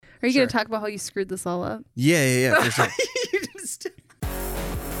Are you going to talk about how you screwed this all up? Yeah, for sure.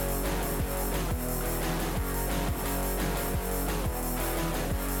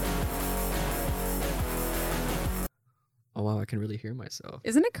 Oh wow, I can really hear myself.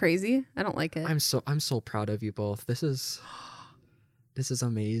 Isn't it crazy? I don't like it. I'm so proud of you both. This is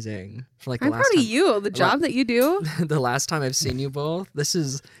amazing. For like I'm proud of you. The job that you do. The last time I've seen you both, this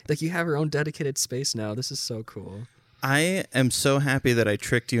is like you have your own dedicated space now. This is so cool. I am so happy that I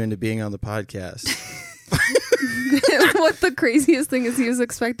tricked you into being on the podcast. What the craziest thing is he was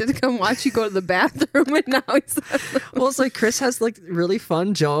expected to come watch you go to the bathroom, and now he's well, it's like Chris has like really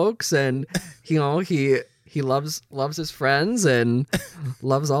fun jokes, and you know he loves his friends and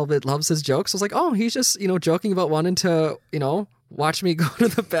loves his jokes. I was like, oh, he's just joking about wanting to watch me go to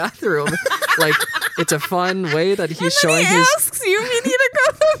the bathroom. Like it's a fun way that he's showing he asks you if you need to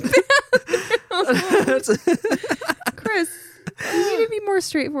go to the bathroom. Chris, you need to be more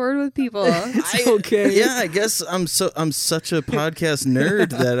straightforward with people. It's okay. Yeah, I guess I'm such a podcast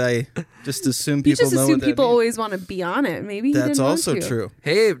nerd that I just assume people you just know assume what people that means. always want to be on it. Maybe That's didn't also want to. true.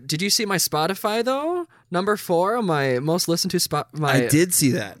 Hey, did you see my Spotify though? Number 4 on my most listened to I did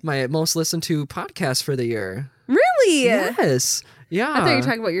see that. My most listened to podcast for the year. Really? Yes. Yeah. I thought you were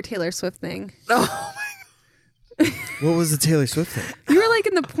talking about your Taylor Swift thing. Oh. What was the Taylor Swift thing? You were like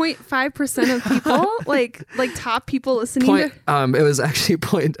in the 0.5% of people, like top people listening to. It was actually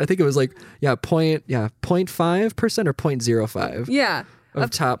I think it was like 0.5% or 0.05. Yeah. Of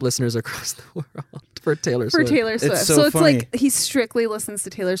top listeners across the world for Taylor Swift. For Taylor Swift. It's so it's funny. like he strictly listens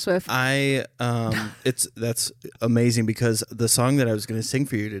to Taylor Swift. That's amazing because the song that I was going to sing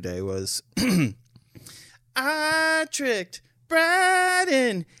for you today was I tricked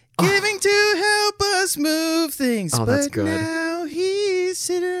Bryden Giving to help us move things. Oh, that's but good. Now he's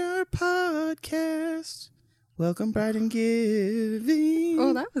sitting on our podcast. Welcome, Bryden Giving.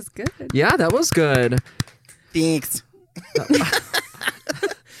 Oh, that was good. Yeah, that was good. Thanks.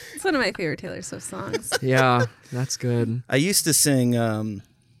 It's one of my favorite Taylor Swift songs. Yeah, that's good. I used to sing,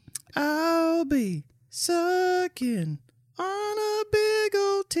 I'll be sucking on a big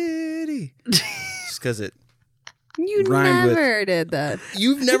old titty. Just because it You rhymed never did that.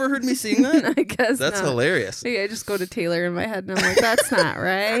 You've never heard me sing that? I guess That's not. hilarious. Maybe I just go to Taylor in my head and I'm like, that's not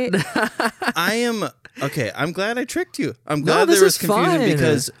right. Okay, I'm glad I tricked you. I'm No, glad this there was is confusion fine.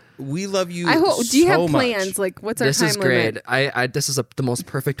 because we love you I hope. Do you so have plans? much. Like, what's our This time is great. limit? This is the most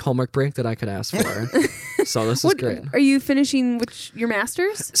perfect homework break that I could ask for. So this is great. Are you finishing your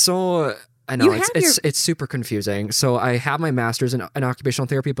master's? So I know You it's super confusing. So I have my master's in occupational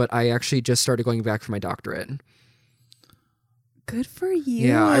therapy, but I actually just started going back for my doctorate. Good for you.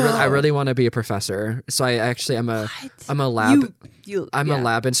 Yeah, I really want to be a professor. So I'm a lab. I'm a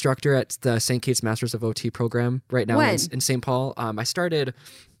lab instructor at the St. Kate's Masters of OT program right now in St. Paul. I started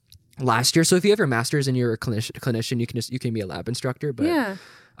last year. So if you have your master's and you're a clinician, you can be a lab instructor. But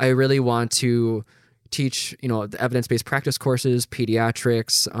I really want to teach, the evidence-based practice courses,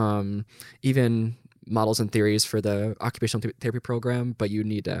 pediatrics, even models and theories for the occupational therapy program. But you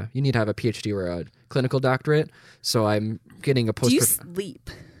need to have a PhD or a clinical doctorate. So I'm getting a post. Do you sleep?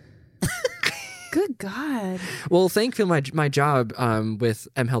 Good God. Well, thankfully, my job with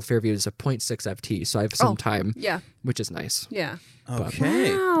M Health Fairview is a 0.6 FT, so I have some time. Yeah. Which is nice. Yeah.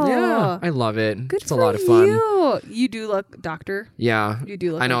 Okay. Wow. Yeah, I love it. Good it's for a lot of fun. You do look doctor. Yeah. You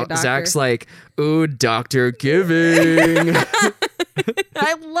do look I know. like a doctor. Zach's like, ooh, Dr. Giving.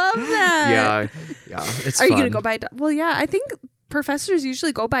 I love that. Yeah. It's Are you fun. going to go by? Well, yeah. I think professors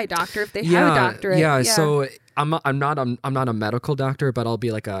usually go by doctor if they have a doctorate. Yeah. So I'm not a medical doctor, but I'll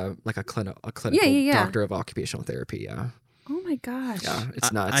be like a clinical doctor of occupational therapy. Yeah. Oh my gosh. Yeah.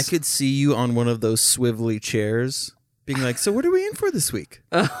 It's nuts. I could see you on one of those swivelly chairs being like, so what are we in for this week?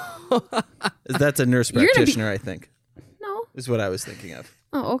 That's a nurse practitioner, I think. No. Is what I was thinking of.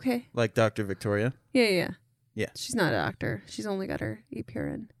 Oh, okay. Like Dr. Victoria. Yeah. Yeah. She's not a doctor. She's only got her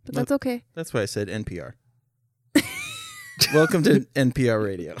APRN. But that's okay. That's why I said NPR. Welcome to NPR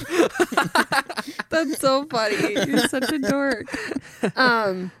Radio. That's so funny. You're such a dork.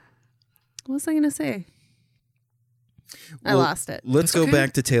 What was I going to say? I lost it. Let's go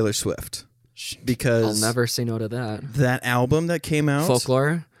back to Taylor Swift. Because I'll never say no to that. That album that came out.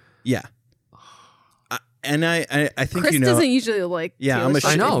 Folklore? Yeah. And I think Chris doesn't usually like Taylor Swift.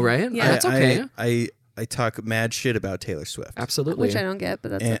 I know, right? Yeah. That's okay. I talk mad shit about Taylor Swift. Absolutely. Which I don't get,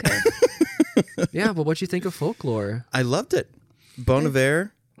 but that's okay. Yeah, but what'd you think of Folklore? I loved it. Bon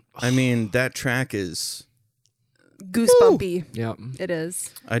Iver. I mean, that track is goosebumpy. Yeah. It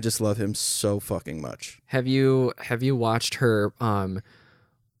is. I just love him so fucking much. Have you watched her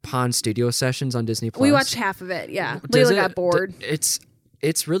Pond studio sessions on Disney Plus? We watched half of it, yeah. Layla got bored.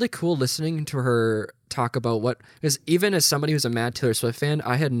 it's really cool listening to her talk about because even as somebody who's a mad Taylor Swift fan,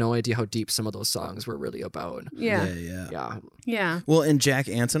 I had no idea how deep some of those songs were really about. Yeah. Well, and Jack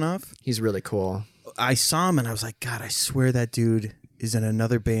Antonoff, he's really cool. I saw him and I was like, God, I swear that dude is in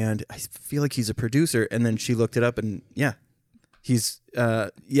another band. I feel like he's a producer. And then she looked it up and he's,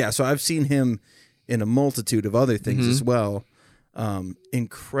 so I've seen him in a multitude of other things as well.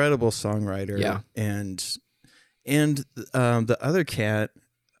 Incredible songwriter. Yeah. And the other cat,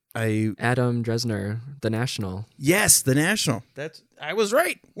 Adam Dresner, The National. Yes, The National. I was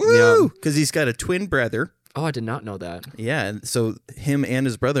right. Woo! Because he's got a twin brother. Oh, I did not know that. Yeah, and so him and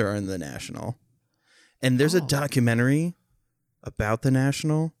his brother are in The National. And there's a documentary about The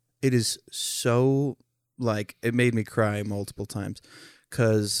National. It is so, it made me cry multiple times.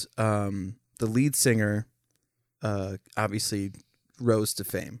 Because the lead singer obviously rose to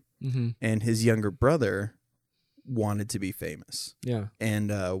fame. Mm-hmm. And his younger brother wanted to be famous. Yeah.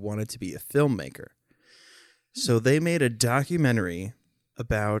 And wanted to be a filmmaker. So they made a documentary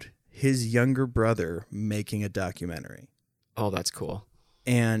about his younger brother making a documentary. Oh, that's cool.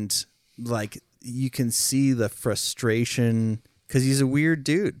 And you can see the frustration because he's a weird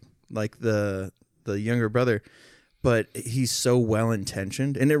dude, like the younger brother, but he's so well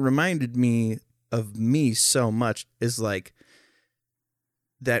intentioned. And it reminded me of me so much is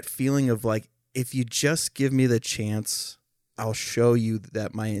that feeling of if you just give me the chance, I'll show you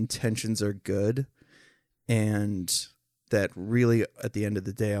that my intentions are good. And that really at the end of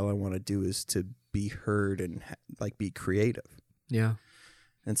the day, all I want to do is to be heard and be creative. Yeah.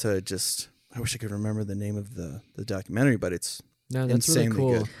 And so I wish I could remember the name of the documentary, but it's that's insanely really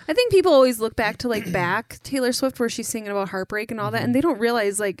cool. good. I think people always look back to back Taylor Swift where she's singing about heartbreak and all that, and they don't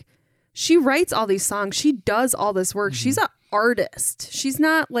realize she writes all these songs. She does all this work. She's an artist. She's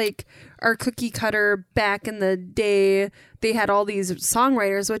not our cookie cutter back in the day. They had all these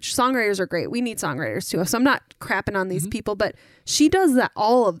songwriters, which songwriters are great. We need songwriters too. So I'm not crapping on these people, but she does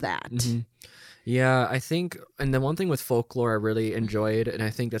all of that. Mm-hmm. Yeah, I think, and the one thing with folklore I really enjoyed, and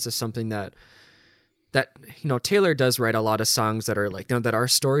I think that's just something that Taylor does write a lot of songs that are that are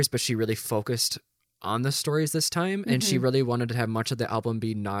stories, but she really focused on the stories this time, and she really wanted to have much of the album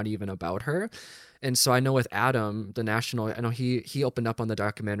be not even about her. And so I know with Adam, The National, I know he opened up on the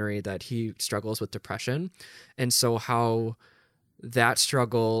documentary that he struggles with depression, and so how that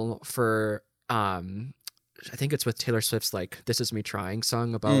struggle for I think it's with Taylor Swift's This Is Me Trying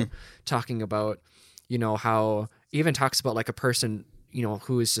song about talking about, how even talks about a person,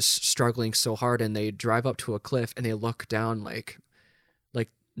 who is just struggling so hard and they drive up to a cliff and they look down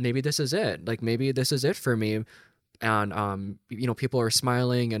maybe this is it. Maybe this is it for me. And, people are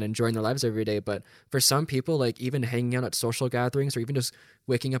smiling and enjoying their lives every day. But for some people, even hanging out at social gatherings or even just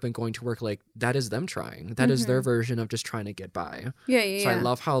waking up and going to work, that is them trying. That is their version of just trying to get by. Yeah. So I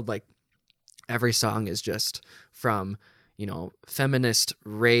love how every song is just from, feminist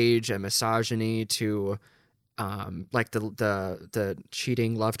rage and misogyny to the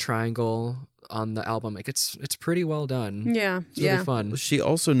cheating love triangle on the album. It's pretty well done. Yeah. It's really fun. She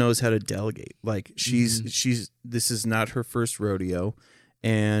also knows how to delegate. She's this is not her first rodeo.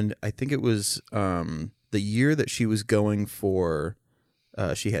 And I think it was the year that she was going for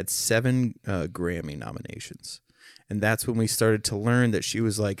she had 7 Grammy nominations. And that's when we started to learn that she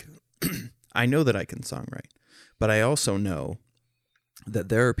was I know that I can songwrite, but I also know that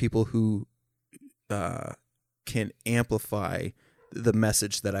there are people who can amplify the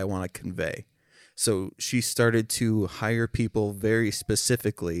message that I want to convey. So she started to hire people very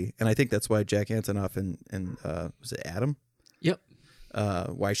specifically, and I think that's why Jack Antonoff and was it Adam? Yep.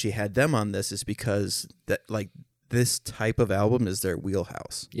 Why she had them on this is because that this type of album is their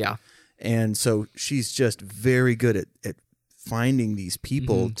wheelhouse. Yeah. And so she's just very good at finding these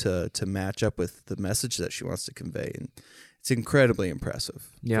people to match up with the message that she wants to convey. And it's incredibly impressive,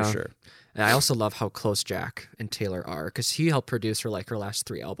 for sure. And I also love how close Jack and Taylor are because he helped produce her her last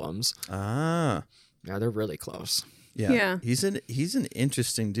 3 albums. Ah. Yeah, they're really close. Yeah. He's an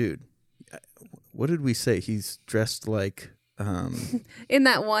interesting dude. What did we say? He's dressed in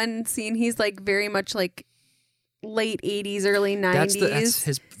that one scene, he's very much late 80s, early 90s. That's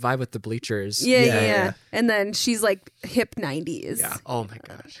his vibe with the bleachers. Yeah. And then she's hip 90s. Yeah. Oh my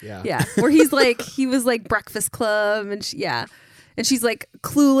gosh. Yeah. Yeah. Where he's he was Breakfast Club and and she's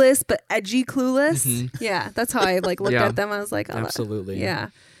clueless, but edgy clueless. Yeah. That's how I looked at them. I was like, oh, absolutely. Yeah.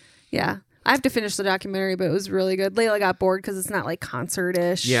 I have to finish the documentary, but it was really good. Layla got bored because it's not like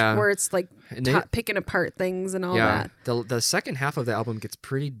concert-ish, where it's like picking apart things and all that. The second half of the album gets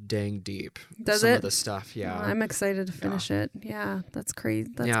pretty dang deep. Does some it? of the stuff, yeah. Oh, I'm excited to finish it. Yeah, that's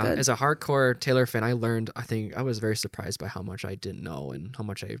crazy. That's good. As a hardcore Taylor fan, I was very surprised by how much I didn't know and how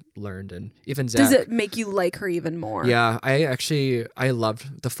much I learned. And even Zach. Does it make you like her even more? Yeah, I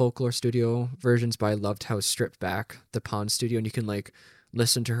loved the Folklore Studio versions, but I loved how stripped back the Pond Studio, and you can like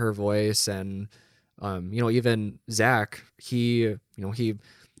listen to her voice. And even Zach, he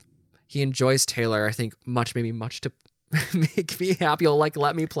enjoys Taylor, I think much to make me happy. He'll like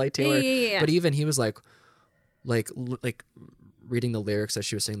let me play Taylor. Yeah. But even he was like reading the lyrics as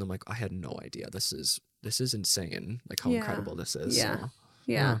she was saying them, like, I had no idea. This is insane. Like how incredible this is. Yeah. So,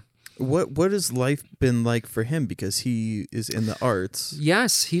 yeah. What has life been like for him? Because he is in the arts.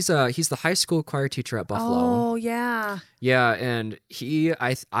 Yes, he's the high school choir teacher at Buffalo. Oh yeah. Yeah, and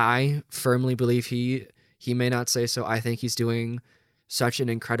I firmly believe he may not say so. I think he's doing such an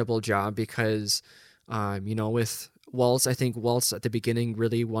incredible job because, with Waltz, I think Waltz at the beginning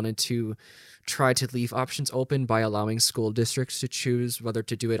really wanted to try to leave options open by allowing school districts to choose whether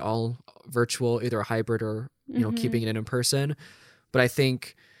to do it all virtual, either a hybrid or keeping it in person. But I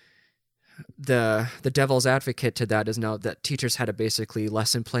think the devil's advocate to that is now that teachers had to basically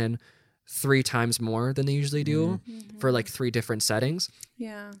lesson plan 3 times more than they usually do for like 3 different settings.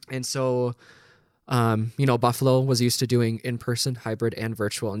 Yeah. And so, Buffalo was used to doing in-person, hybrid, and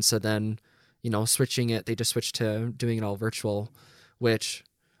virtual. And so then, they just switched to doing it all virtual, which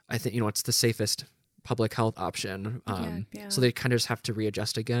I think, it's the safest public health option. So they kind of just have to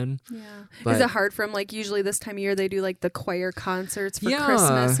readjust again. Yeah. But, is it hard for them? Like usually this time of year they do like the choir concerts for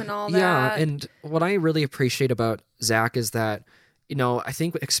Christmas and all that. Yeah. And what I really appreciate about Zach is that, I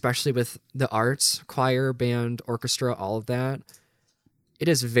think especially with the arts, choir, band, orchestra, all of that, it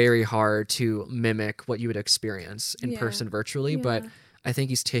is very hard to mimic what you would experience in person virtually. But I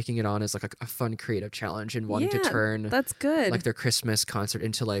think he's taking it on as like a fun creative challenge and wanting to turn that's good. like their Christmas concert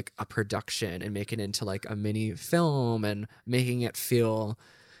into like a production and make it into like a mini film and making it feel,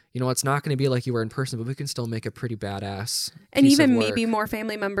 it's not going to be like you were in person, but we can still make a pretty badass and piece even of work. Maybe more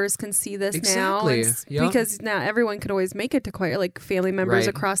family members can see this exactly. now because now everyone can always make it to choir, like family members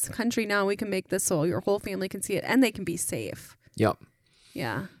across the country. Now we can make this so your whole family can see it and they can be safe. Yep.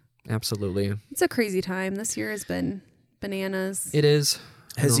 Yeah. Absolutely. It's a crazy time. This year has been bananas. It is.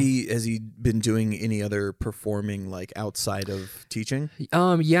 Has he been doing any other performing like outside of teaching?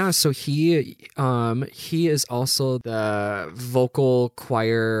 So he is also the vocal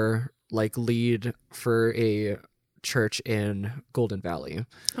choir like lead for a church in Golden Valley.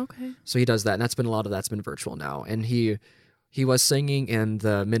 Okay. So he does that, and a lot of that's been virtual now. And he was singing in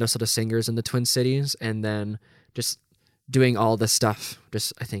the Minnesota Singers in the Twin Cities, and then just doing all this stuff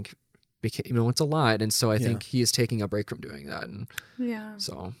just I think became, it's a lot. And so I think he is taking a break from doing that. And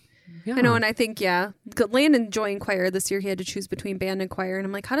so, yeah. I know. And I think, Landon joined choir this year. He had to choose between band and choir. And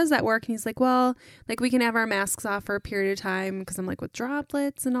I'm like, how does that work? And he's like, well, like we can have our masks off for a period of time because I'm like with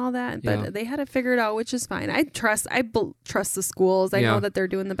droplets and all that. But they had to figure it out, which is fine. I trust the schools. I know that they're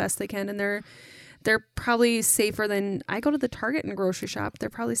doing the best they can. And they're probably safer than, I go to the Target and grocery shop. They're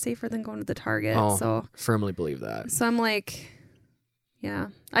probably safer than going to the Target. So firmly believe that. So I'm like, yeah,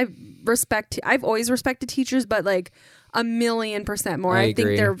 I've always respected teachers, but like 1,000,000% more. I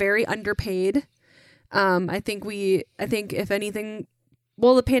think they're very underpaid. I think if anything,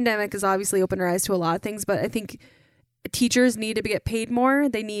 well, the pandemic has obviously opened our eyes to a lot of things, but I think teachers need to get paid more.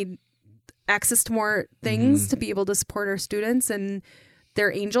 They need access to more things to be able to support our students, and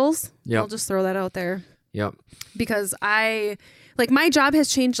they're angels. I'll just throw that out there. Yep. Because my job has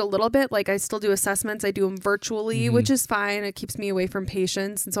changed a little bit. Like I still do assessments. I do them virtually, which is fine. It keeps me away from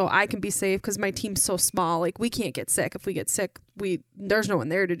patients. And so I can be safe because my team's so small. Like we can't get sick. If we get sick, there's no one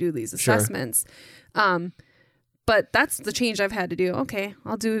there to do these assessments. Sure. But that's the change I've had to do. Okay,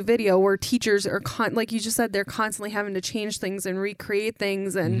 I'll do a video where teachers are, like you just said, they're constantly having to change things and recreate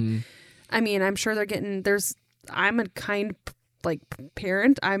things. And I mean, I'm sure I'm a kind like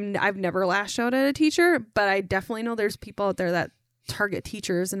parent. I've never lashed out at a teacher, but I definitely know there's people out there that target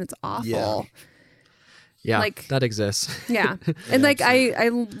teachers, and it's awful. Yeah, like that exists. Yeah, and like I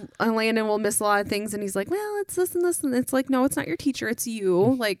Landon will miss a lot of things, and he's like, well, it's this and this, and it's like, no, it's not your teacher, it's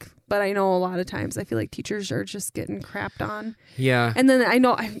you. Like, but I know a lot of times I feel like teachers are just getting crapped on. Yeah, and then I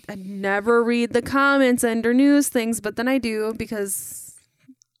know I never read the comments under news things, but then I do because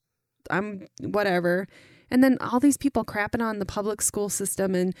I'm whatever. And then all these people crapping on the public school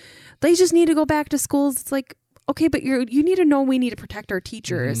system, and they just need to go back to schools. It's like, okay, but you need to know we need to protect our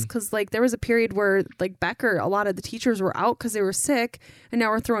teachers, because like there was a period where like Becker, a lot of the teachers were out because they were sick, and now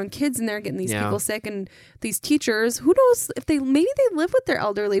we're throwing kids in there getting these people sick, and these teachers, who knows if maybe they live with their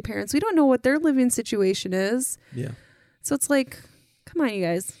elderly parents. We don't know what their living situation is. Yeah. So it's like, come on, you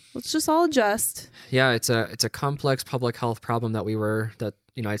guys, let's just all adjust. Yeah, it's a complex public health problem that the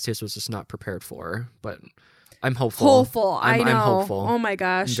United States was just not prepared for, but I'm hopeful. I'm hopeful. Oh my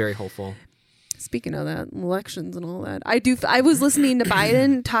gosh. I'm very hopeful. Speaking of that, elections and all that, I was listening to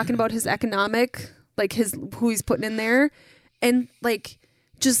Biden talking about his economic, like who he's putting in there, and like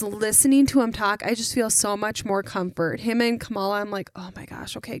just listening to him talk, I just feel so much more comfort. Him and Kamala, I'm like, oh my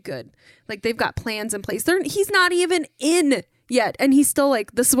gosh, okay, good. Like they've got plans in place. He's not even in yet, and he's still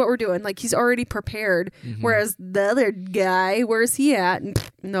like, this is what we're doing. Like he's already prepared. Whereas the other guy, where's he at? And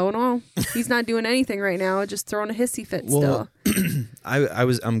no, he's not doing anything right now. Just throwing a hissy fit still.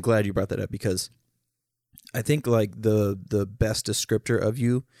 I'm glad you brought that up, because I think like the best descriptor of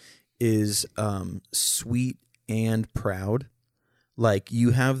you is sweet and proud. Like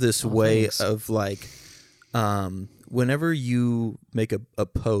you have this way of like whenever you make a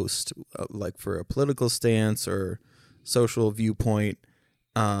post like for a political stance or social viewpoint,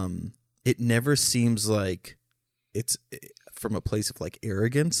 it never seems like it's from a place of like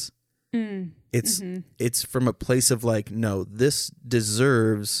arrogance. It's from a place of like, no, this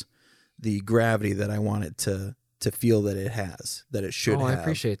deserves the gravity that I want it to feel that it has, that it should have. I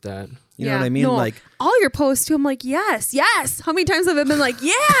appreciate that. You know what I mean? No, like all your posts too, I'm like, yes. How many times have I been like,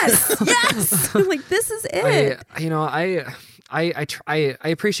 yes? I'm like, this is it. I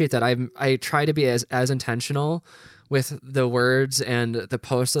appreciate that. I try to be as intentional with the words and the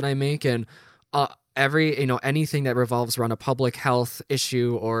posts that I make, and anything that revolves around a public health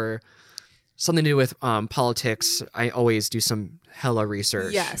issue or something to do with politics, I always do some hella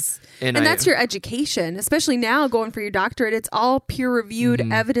research. Yes. And that's your education, especially now going for your doctorate. It's all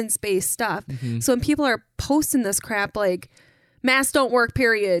peer-reviewed, evidence-based stuff. So when people are posting this crap like, masks don't work,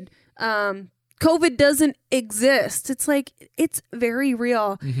 period, COVID doesn't exist, it's like, it's very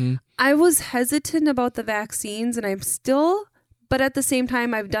real. I was hesitant about the vaccines, and I'm still, but at the same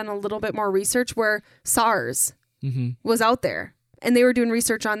time, I've done a little bit more research where SARS was out there. And they were doing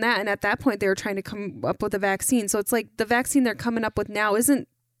research on that. And at that point, they were trying to come up with a vaccine. So it's like the vaccine they're coming up with now isn't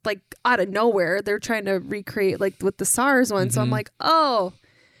like out of nowhere. They're trying to recreate like with the SARS one. So I'm like, oh,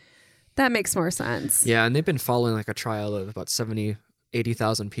 that makes more sense. Yeah. And they've been following like a trial of about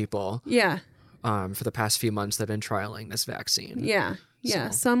 80,000 people. Yeah. For the past few months, they've been trialing this vaccine. Yeah.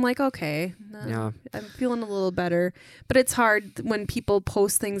 Yeah. So I'm like, okay. I'm feeling a little better. But it's hard when people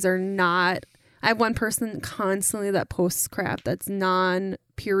post things are not. I have one person constantly that posts crap that's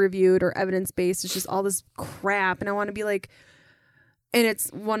non-peer reviewed or evidence-based. It's just all this crap. And I want to be like, and it's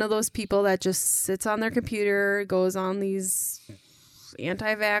one of those people that just sits on their computer, goes on these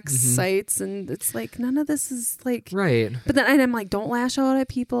anti-vax sites, and it's like, none of this is like, right. But then I'm like, don't lash out at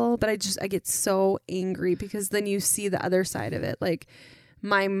people. But I get so angry because then you see the other side of it. Like,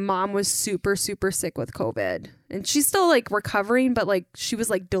 my mom was super, super sick with COVID, and she's still like recovering, but like she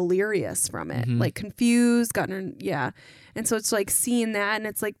was like delirious from it, like confused, And so it's like seeing that, and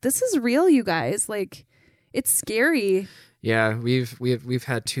it's like, this is real, you guys. Like, it's scary. Yeah, we've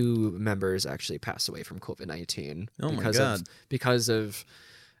had 2 members actually pass away from COVID-19. Oh my God. Because of,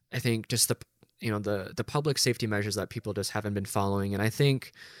 I think, just the public safety measures that people just haven't been following. And I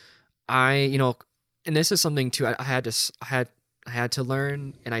think and this is something too I had to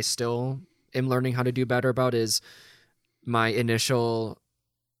learn, and I still am learning how to do better about, is my initial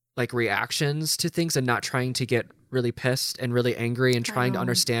like reactions to things, and not trying to get really pissed and really angry, and trying to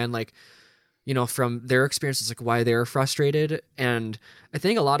understand like, from their experiences, like why they're frustrated. And I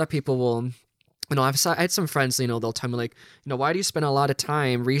think a lot of people will, I had some friends, they'll tell me like, why do you spend a lot of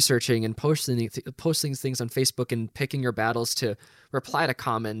time researching and posting things on Facebook and picking your battles to reply to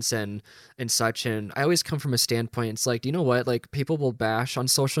comments and such? And I always come from a standpoint, it's like, do you know what? Like, people will bash on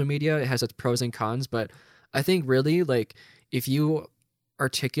social media. It has its pros and cons, but I think really, like, if you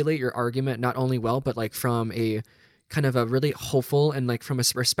articulate your argument not only well, but like from a kind of a really hopeful and like from a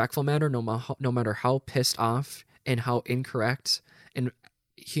respectful manner, no matter how pissed off and how incorrect and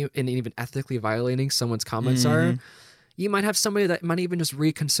even ethically violating someone's comments are, you might have somebody that might even just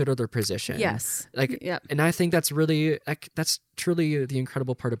reconsider their position. Yes. And I think that's really, that's truly the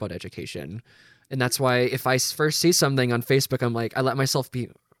incredible part about education. And that's why if I first see something on Facebook, I'm like, I let myself be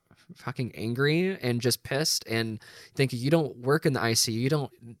fucking angry and just pissed and think, you don't work in the ICU.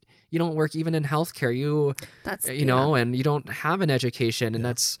 You don't work even in healthcare. And you don't have an education, and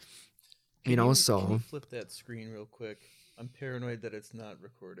that's, so. Flip that screen real quick. I'm paranoid that it's not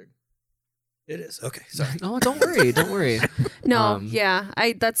recording. It is. Okay, sorry. Oh, don't worry. No,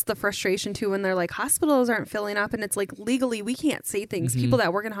 that's the frustration too when they're like hospitals aren't filling up and it's like legally we can't say things. People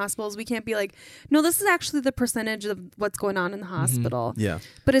that work in hospitals, we can't be like, no, this is actually the percentage of what's going on in the hospital. Yeah.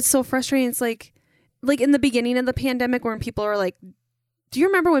 But it's so frustrating. It's like in the beginning of the pandemic when people are like, do you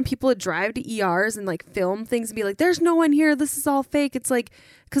remember when people would drive to ERs and like film things and be like, there's no one here, this is all fake? It's like,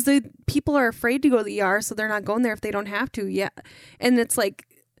 because the people are afraid to go to the ER, so they're not going there if they don't have to. Yeah. And it's like,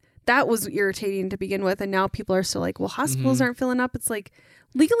 that was irritating to begin with. And now people are still like, well, hospitals aren't filling up. It's like,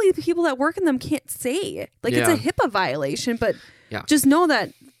 legally, the people that work in them can't say. Like, it's a HIPAA violation, but just know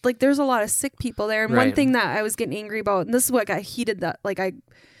that, like, there's a lot of sick people there. And one thing that I was getting angry about, and this is what got heated, that, like, I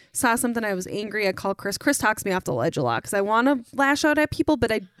saw something, I was angry, I called Chris. Chris talks me off the ledge a lot because I want to lash out at people,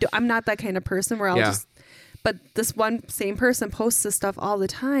 but I'm not that kind of person where I'll just, but this one same person posts this stuff all the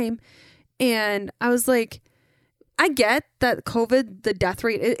time. And I was like, I get that COVID, the death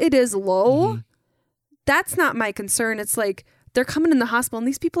rate, it is low. That's not my concern. It's like they're coming in the hospital and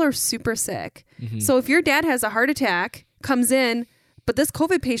these people are super sick. So if your dad has a heart attack, comes in, but this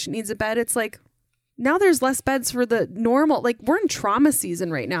COVID patient needs a bed, it's like now there's less beds for the normal. Like we're in trauma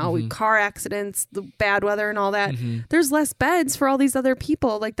season right now. We car accidents, the bad weather and all that. There's less beds for all these other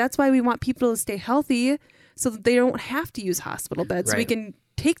people. Like that's why we want people to stay healthy so that they don't have to use hospital beds. So we can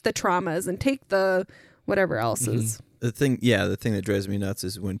take the traumas and take the whatever else is. The thing that drives me nuts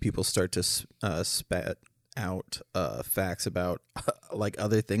is when people start to spat out facts about like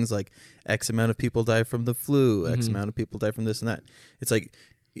other things, like X amount of people die from the flu, X amount of people die from this and that. It's like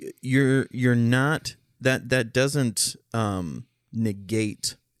you're not that doesn't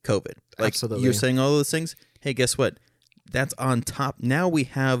negate COVID. Like Absolutely. You're saying all those things. Hey, guess what? That's on top. Now we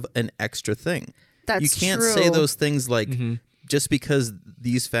have an extra thing. That's you can't true. say those things like just because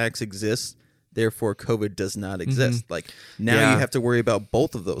these facts exist, therefore COVID does not exist. Like now you have to worry about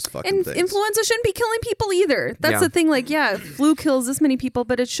both of those fucking things. Influenza shouldn't be killing people either. That's the thing. Like, flu kills this many people,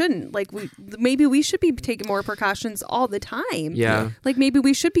 but it shouldn't. Like maybe we should be taking more precautions all the time. Yeah. Like maybe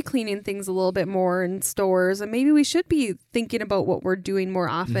we should be cleaning things a little bit more in stores, and maybe we should be thinking about what we're doing more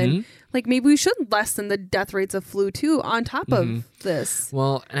often. Like maybe we should lessen the death rates of flu too on top of this.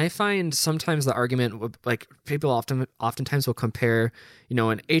 Well, and I find sometimes the argument, like people oftentimes will compare, you know,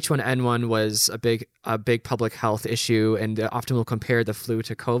 an H1N1 was a big public health issue, and often will compare the flu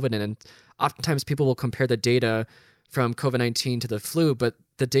to COVID, and oftentimes people will compare the data from COVID-19 to the flu, but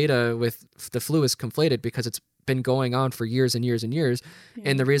the data with the flu is conflated because it's been going on for years and years and years.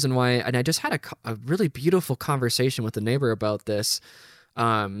 And the reason why, and I just had a really beautiful conversation with a neighbor about this,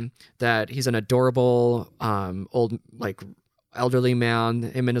 that he's an adorable old, like, elderly man.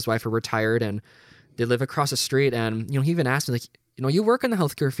 Him and his wife are retired and they live across the street. And, you know, he even asked me, like, you know, you work in the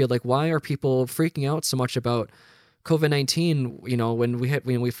healthcare field, like, why are people freaking out so much about COVID-19, you know, when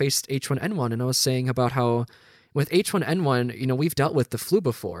we faced H1N1? And I was saying about how with H1N1, you know, we've dealt with the flu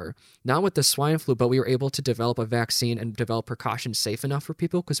before, not with the swine flu, but we were able to develop a vaccine and develop precautions safe enough for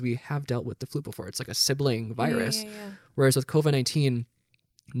people because we have dealt with the flu before. It's like a sibling virus. Whereas with COVID-19,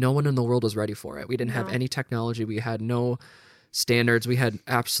 no one in the world was ready for it. We didn't have any technology. We had no standards. We had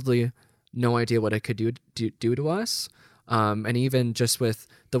absolutely no idea what it could do to us. And even just with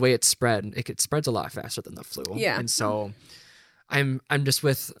the way it spread, it spreads a lot faster than the flu. Yeah. And so I'm just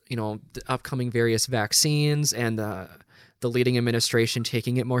with, you know, the upcoming various vaccines and the leading administration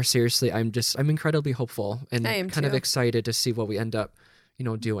taking it more seriously. I'm incredibly hopeful and kind of excited to see what we end up, you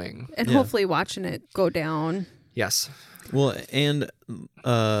know, doing. And hopefully watching it go down. Yes. Well, and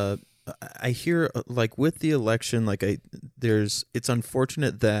I hear, like, with the election, like, it's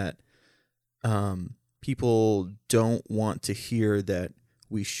unfortunate that people don't want to hear that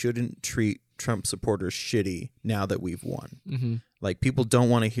we shouldn't treat Trump supporters shitty now that we've won. Like, people don't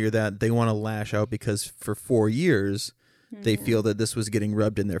want to hear that. They want to lash out because for 4 years they feel that this was getting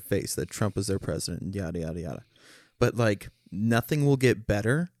rubbed in their face, that Trump was their president, and yada yada yada. But, like, nothing will get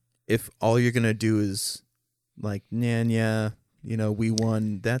better if all you're gonna do is, like, yeah, you know, we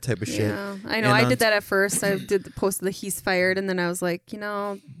won, that type of shit. Yeah, I know. I did that at first. I did the post of the he's fired, and then I was like, you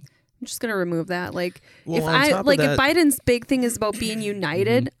know, I'm just gonna remove that. Like, if Biden's big thing is about being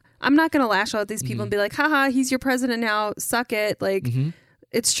united, I'm not gonna lash out at these people and be like, haha, he's your president now, suck it. Like,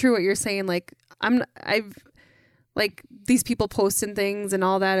 it's true what you're saying. Like, I've like these people posting things and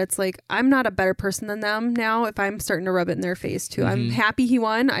all that. It's like, I'm not a better person than them now if I'm starting to rub it in their face too. I'm happy he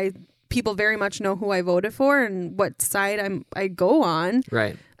won. People very much know who I voted for and what side I go on.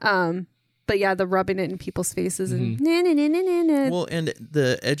 Right. But yeah, the rubbing it in people's faces and nah. Well, and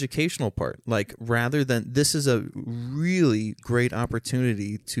the educational part, like, rather than, this is a really great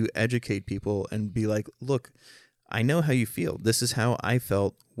opportunity to educate people and be like, look, I know how you feel. This is how I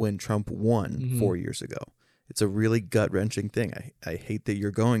felt when Trump won 4 years ago. It's a really gut-wrenching thing. I hate that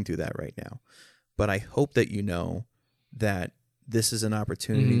you're going through that right now. But I hope that you know that this is an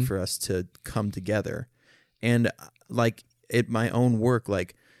opportunity for us to come together. And like at my own work,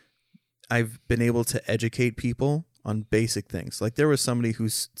 like I've been able to educate people on basic things. Like there was somebody who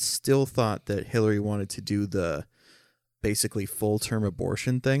still thought that Hillary wanted to do the basically full-term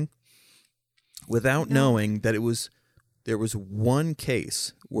abortion thing without knowing that there was one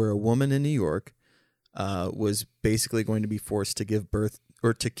case where a woman in New York was basically going to be forced to give birth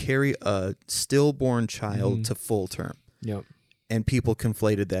or to carry a stillborn child to full term. Yep. And people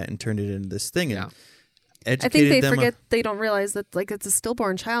conflated that and turned it into this thing. And I think they forget, they don't realize that like it's a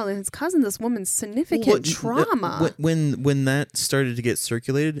stillborn child and it's causing this woman significant trauma. When that started to get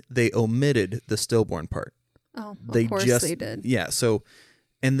circulated, they omitted the stillborn part. Oh, of course they did. Yeah. So,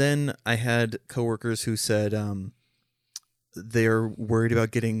 and then I had coworkers who said they're worried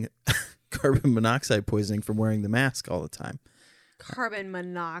about getting carbon monoxide poisoning from wearing the mask all the time. Carbon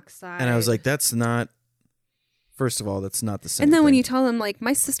monoxide. And I was like, that's not, first of all, that's not the same And then thing. when you tell them, like,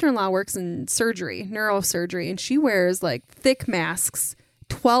 my sister-in-law works in surgery, neurosurgery, and she wears like thick masks,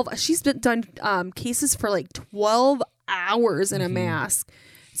 she's done cases for like 12 hours in a mask.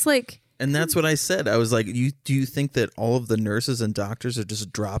 It's like, and that's what I said. I was like, do you think that all of the nurses and doctors are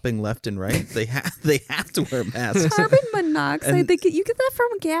just dropping left and right? They have to wear masks. Carbon monoxide. You get that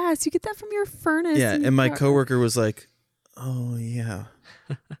from gas. You get that from your furnace. Yeah, and my coworker was like, oh yeah.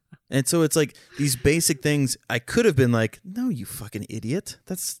 And so it's like these basic things. I could have been like, no, you fucking idiot.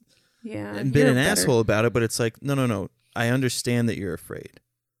 That's and been an asshole about it. But it's like, no. I understand that you're afraid.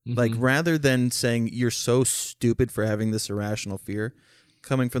 Like rather than saying you're so stupid for having this irrational fear,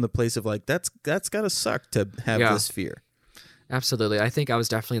 coming from the place of like that's gotta suck to have this fear. Absolutely. I think I was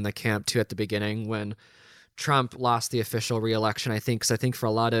definitely in the camp too at the beginning when Trump lost the official re-election. I think for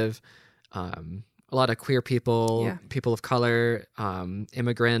a lot of queer people, people of color,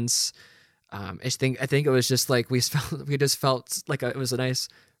 immigrants, I think it was just like we just felt like it was a nice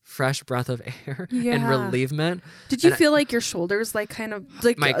fresh breath of air and relievement. Did you feel like your shoulders like kind of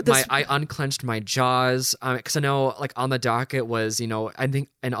like I unclenched my jaws because I know like on the docket was I think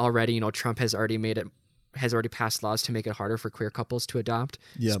and already Trump has already passed laws to make it harder for queer couples to adopt.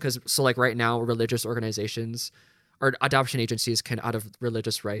 Yeah. So like right now religious organizations or adoption agencies can out of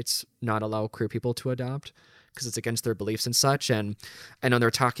religious rights not allow queer people to adopt because it's against their beliefs and such. And I know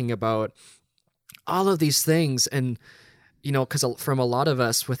they're talking about all of these things and because from a lot of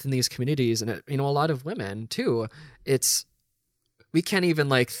us within these communities and, a lot of women too, we can't even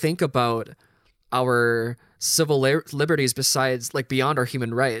like think about our civil liberties besides like beyond our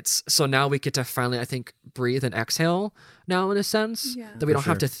human rights. So now we get to finally, I think, breathe and exhale now in a sense that we don't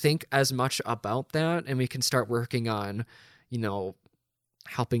have to think as much about that. And we can start working on,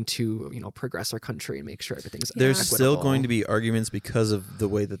 helping to, progress our country and make sure everything's There's equitable. still going to be arguments because of the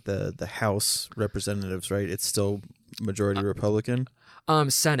way that the House representatives, right? It's still majority Republican.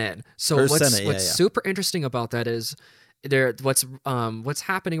 Senate. So what's super interesting about that is what's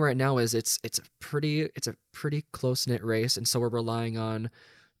happening right now is it's a pretty close-knit race, and so we're relying on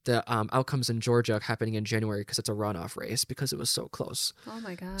the outcomes in Georgia happening in January because it's a runoff race because it was so close. Oh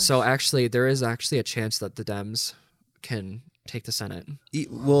my gosh. So actually there is actually a chance that the Dems can take the Senate.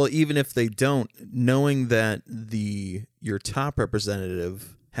 Well, even if they don't, knowing that your top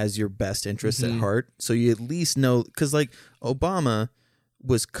representative has your best interests at heart, so you at least know, because like Obama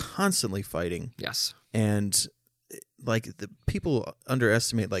was constantly fighting. Yes. And like the people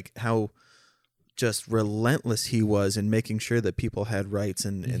underestimate like how just relentless he was in making sure that people had rights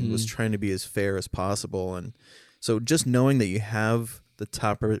and was trying to be as fair as possible. And so just knowing that you have the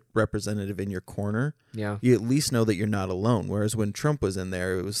top representative in your corner, you at least know that you're not alone. Whereas when Trump was in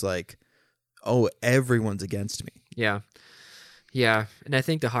there, it was like, oh, everyone's against me. Yeah. Yeah. And I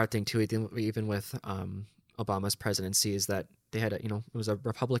think the hard thing too, even with Obama's presidency, is that they had it was a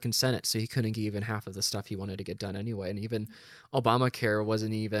Republican Senate, so he couldn't get even half of the stuff he wanted to get done anyway. And even Obamacare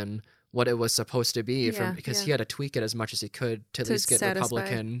wasn't even what it was supposed to be because he had to tweak it as much as he could to at least get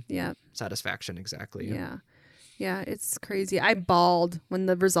Republican satisfaction. Exactly. Yeah. Yeah, it's crazy. I bawled when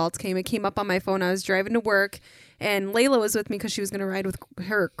the results came. It came up on my phone. I was driving to work, and Layla was with me because she was going to ride with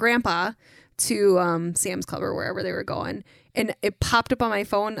her grandpa to Sam's Club or wherever they were going. And it popped up on my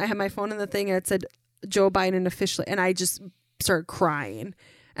phone. I had my phone in the thing, and it said Joe Biden officially, and I just started crying.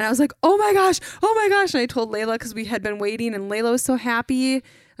 And And I was like, oh my gosh. And I told Layla because we had been waiting and Layla was so happy.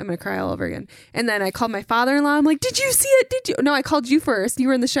 I'm going to cry all over again. And then I called my father-in-law. I'm like, did you see it? Did you? No, I called you first. You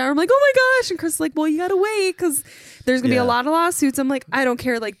were in the shower. I'm like, oh my gosh. And Chris is like, well, you got to wait because there's going to be a lot of lawsuits. I'm like, I don't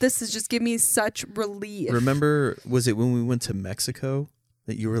care. Like, this is just give me such relief. Remember, was it when we went to Mexico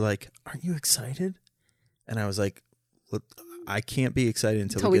that you were like, aren't you excited? And I was like, look, I can't be excited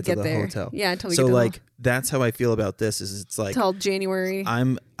until we get to the hotel. Yeah, until we get to the that's how I feel about this. Is it's like till January.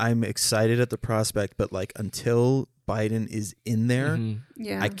 I'm excited at the prospect, but like until Biden is in there,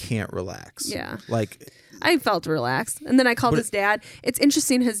 I can't relax. Yeah, like I felt relaxed, and then I called his dad. It's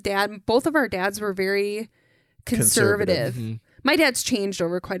interesting. His dad, both of our dads were very conservative. My dad's changed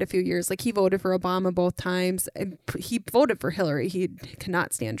over quite a few years. Like he voted for Obama both times, and he voted for Hillary. He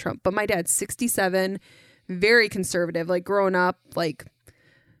cannot stand Trump. But my dad's 67. Very conservative, like growing up, like,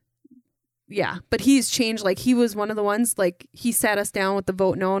 yeah, but he's changed. Like he was one of the ones, like he sat us down with the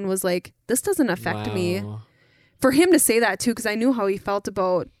vote no and was like, this doesn't affect me. For him to say that too, because I knew how he felt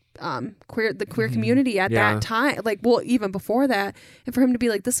about the queer community at that time, like, well, even before that, and for him to be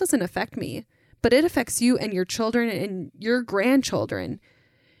like, this doesn't affect me, but it affects you and your children and your grandchildren.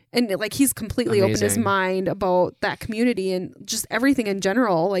 And like he's completely opened his mind about that community and just everything in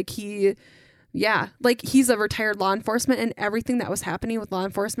general. Like like he's a retired law enforcement, and everything that was happening with law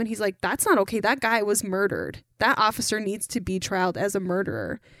enforcement, he's like, that's not okay. That guy was murdered. That officer needs to be trialed as a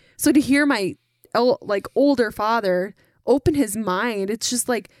murderer. So to hear my like older father open his mind, it's just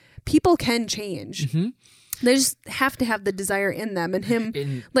like people can change. They just have to have the desire in them. And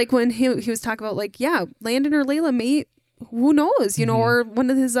him, like when he was talking about like, yeah, Landon or Layla may, who knows, you know, or one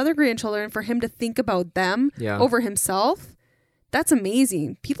of his other grandchildren, for him to think about them over himself. That's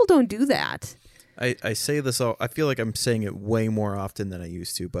amazing. People don't do that. I say this all, I feel like I'm saying it way more often than I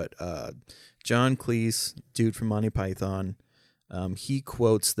used to, but John Cleese, dude from Monty Python, he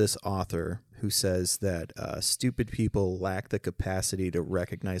quotes this author who says that stupid people lack the capacity to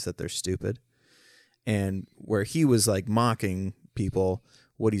recognize that they're stupid. And where he was like mocking people,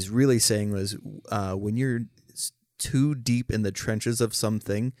 what he's really saying was when you're too deep in the trenches of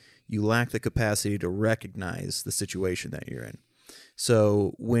something, you lack the capacity to recognize the situation that you're in.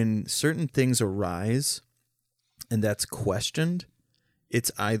 So when certain things arise and that's questioned,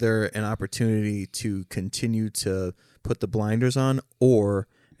 it's either an opportunity to continue to put the blinders on or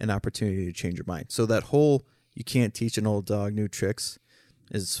an opportunity to change your mind. So that whole you can't teach an old dog new tricks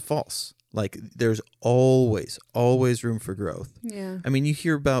is false. Like there's always room for growth. Yeah. I mean, you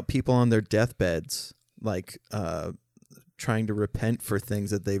hear about people on their deathbeds, like trying to repent for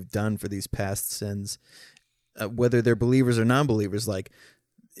things that they've done for these past sins. Whether they're believers or non-believers, like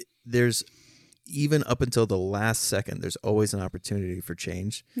there's even up until the last second, there's always an opportunity for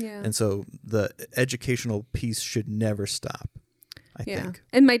change. Yeah. And so the educational piece should never stop, I think.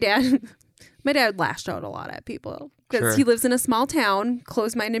 And my dad lashed out a lot at people because he lives in a small town,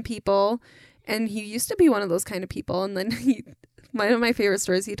 closed-minded people. And he used to be one of those kind of people. And then one of my favorite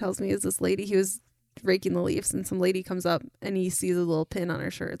stories he tells me is this lady, he was raking the leaves and some lady comes up and he sees a little pin on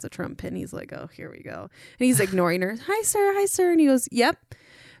her shirt. It's a Trump pin. He's like, oh, here we go. And he's ignoring her. Hi, sir. And he goes, yep.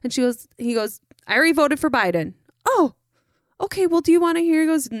 And he goes, I already voted for Biden. Oh, okay. Well, do you want to hear? He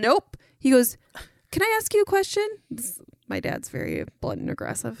goes, nope. He goes, can I ask you a question? My dad's very blunt and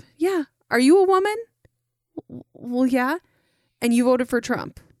aggressive. Yeah. Are you a woman? Well, yeah. And you voted for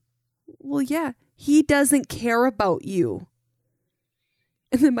Trump? Well, yeah. He doesn't care about you.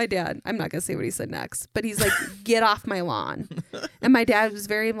 And then my dad, I'm not going to say what he said next, but he's like, get off my lawn. And my dad was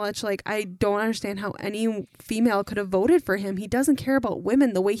very much like, I don't understand how any female could have voted for him. He doesn't care about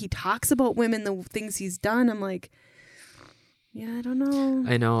women, the way he talks about women, the things he's done. I'm like, yeah, I don't know.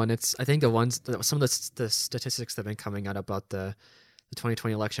 I know. And I think some of the statistics that have been coming out about the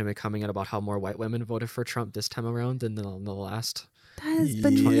 2020 election have been coming out about how more white women voted for Trump this time around than the last. That is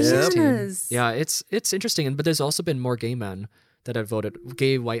bananas. Yeah, it's interesting. But there's also been more gay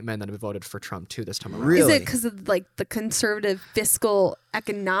white men that have voted for Trump too this time around. Really? Is it because of like the conservative fiscal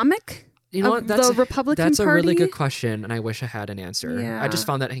economic of the Republican Party? That's a really good question, and I wish I had an answer. Yeah. I just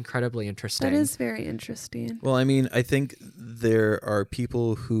found that incredibly interesting. That is very interesting. Well, I mean, I think there are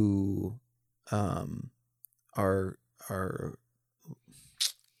people who are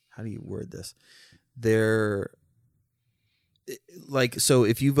how do you word this? They're like, so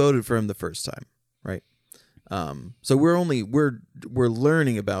if you voted for him the first time, right? So we're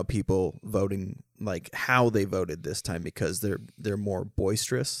learning about people voting, like how they voted this time, because they're more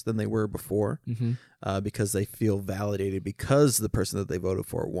boisterous than they were before, because they feel validated because the person that they voted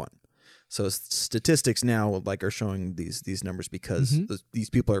for won. So statistics now like are showing these numbers because these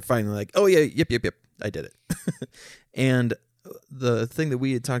people are finally like, oh yeah, yep, I did it. And the thing that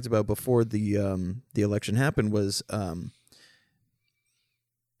we had talked about before the election happened was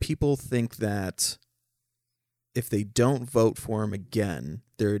people think that if they don't vote for him again,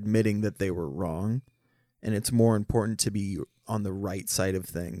 they're admitting that they were wrong, and it's more important to be on the right side of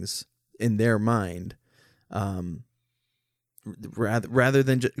things in their mind, rather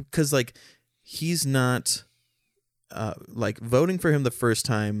than just because like he's not like voting for him the first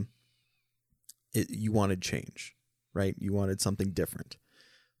time. You wanted change, right? You wanted something different,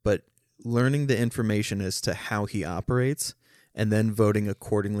 but learning the information as to how he operates and then voting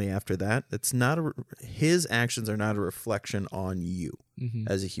accordingly after that, that's not his actions are not a reflection on you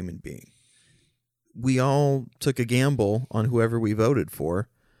as a human being. We all took a gamble on whoever we voted for.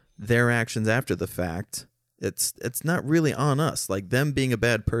 Their actions after the fact, it's not really on us. Like them being a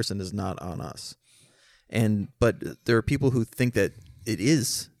bad person is not on us. But there are people who think that it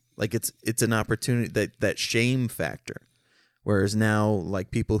is. Like it's an opportunity, that shame factor. Whereas now,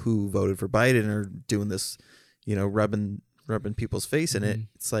 like people who voted for Biden are doing this, rubbing people's face in it.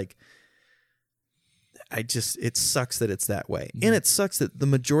 It's like, it sucks that it's that way. And it sucks that the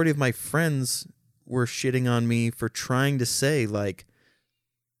majority of my friends were shitting on me for trying to say like,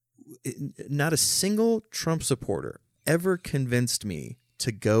 not a single Trump supporter ever convinced me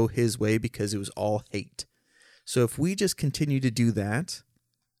to go his way because it was all hate. So if we just continue to do that,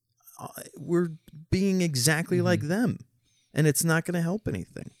 we're being exactly like them, and it's not going to help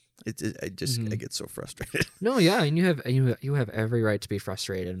anything. I get so frustrated. No, yeah, and you have every right to be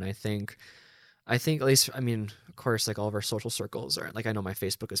frustrated, and I think at least, I mean, of course, like all of our social circles are like, I know my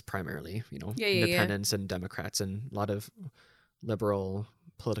Facebook is primarily independents and Democrats and a lot of liberal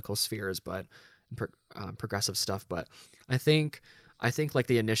political spheres, but progressive stuff. But I think like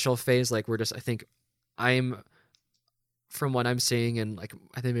the initial phase, like from what I'm seeing, and like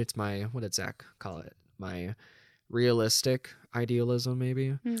I think it's what did Zach call it? My realistic idealism,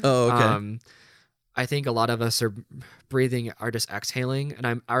 maybe. Oh, okay. I think a lot of us are just exhaling,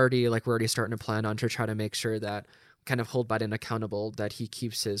 and we're already starting to plan on to try to make sure that kind of hold Biden accountable, that he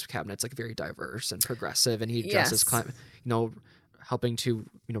keeps his cabinets like very diverse and progressive, and he addresses climate, helping to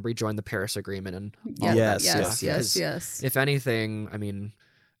rejoin the Paris Agreement and all that stuff. Yes. If anything, I mean,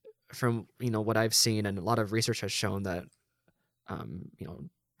 from what I've seen, and a lot of research has shown that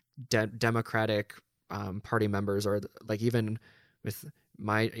Democratic Party members, or like even with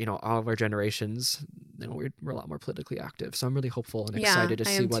my all of our generations, we're a lot more politically active. So I'm really hopeful and excited to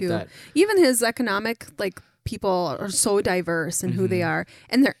see what that. Even his economic people are so diverse in who they are,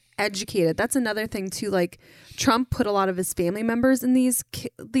 and they're educated. That's another thing too. Like Trump put a lot of his family members in these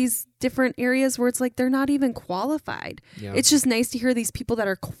different areas where it's like they're not even qualified. Yeah. It's just nice to hear these people that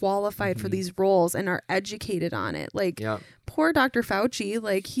are qualified for these roles and are educated on it. Like poor Dr. Fauci,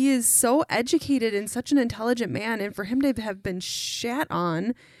 like he is so educated and such an intelligent man, and for him to have been shat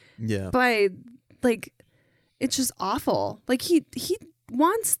on by it's just awful. Like he didn't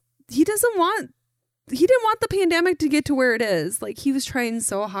want the pandemic to get to where it is. Like he was trying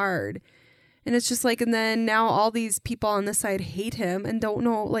so hard, and it's just like, and then now all these people on this side hate him and don't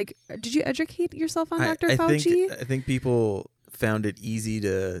know. Like, did you educate yourself on Dr. Fauci? I think people found it easy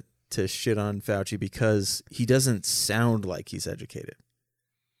to shit on Fauci because he doesn't sound like he's educated.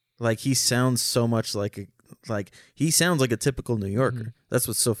 Like he sounds so much like he sounds like a typical New Yorker. That's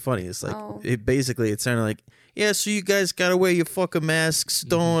what's so funny. It's like it sounded like, yeah, so you guys gotta wear your fucking masks.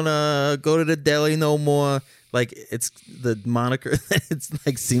 Don't go to the deli no more. Like it's the moniker that it's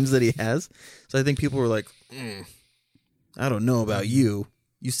like seems that he has. So I think people were like, I don't know about you.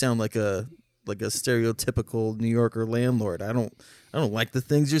 You sound like a stereotypical New Yorker landlord. I don't like the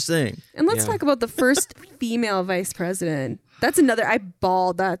things you're saying. And let's talk about the first female vice president. That's another. I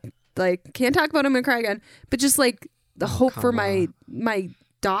bawled that. Like can't talk about him and cry again. But just like the hope for my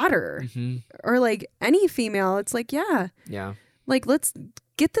daughter or like any female, it's like like let's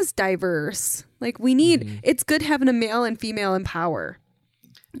get this diverse. Like we need it's good having a male and female in power,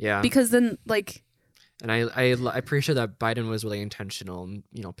 because then like, and I appreciate that Biden was really intentional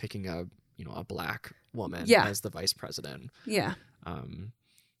in picking a black woman as the vice president.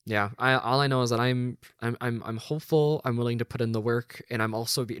 All I know is that I'm hopeful. I'm willing to put in the work, and I'm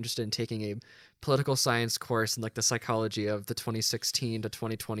also be interested in taking a political science course in like the psychology of the 2016 to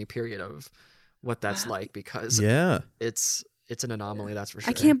 2020 period of what that's like, because it's an anomaly, that's for sure.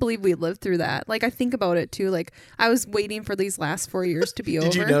 I can't believe we lived through that. Like I think about it too. Like I was waiting for these last 4 years to be over.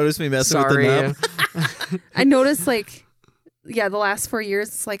 Did you notice me messing with the knob? I noticed the last 4 years,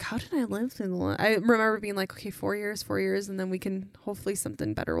 it's like, how did I live through the I remember being like, okay, 4 years, and then we can, hopefully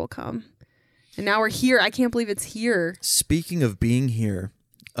something better will come. And now we're here. I can't believe it's here. Speaking of being here,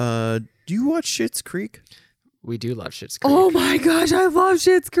 do you watch Schitt's Creek? We do love Schitt's Creek. Oh my gosh, I love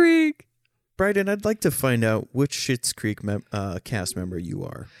Schitt's Creek. Bryden, I'd like to find out which Schitt's Creek cast member you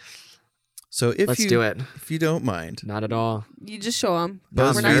are. So let's do it. If you don't mind. Not at all. You just show them.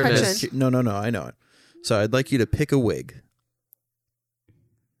 No, we're not touching. No, I know it. So I'd like you to pick a wig.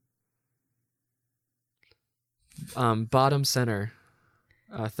 Bottom center.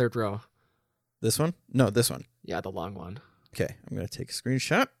 Third row. This one? No, this one. Yeah, the long one. Okay, I'm going to take a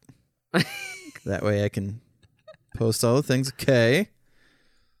screenshot. That way I can post all the things. Okay.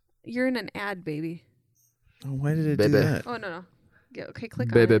 You're in an ad, baby. Oh, why did it do that? Oh, no. Yeah, okay,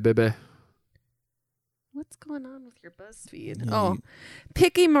 click on it. Baby. What's going on with your BuzzFeed? Oh,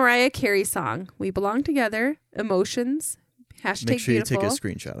 pick a Mariah Carey song. We Belong Together. Emotions. Hashtag Make sure beautiful. you take a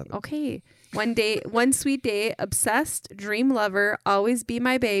screenshot of it. Okay. One sweet day. Obsessed. Dream lover. Always be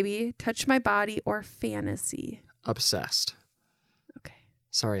my baby. Touch my body or fantasy. Obsessed. Okay.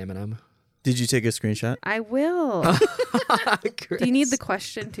 Sorry, Eminem. Did you take a screenshot? I will. Do you need the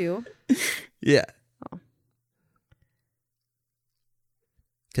question too? Yeah. Oh.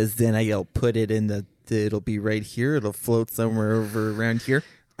 Because then I'll put it in it'll be right here. It'll float somewhere over around here.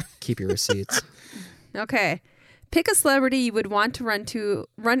 Keep your receipts. Okay. Pick a celebrity you would want to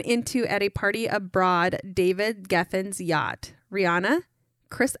run into at a party abroad. David Geffen's yacht. Rihanna,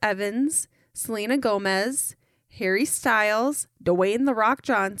 Chris Evans, Selena Gomez, Harry Styles, Dwayne The Rock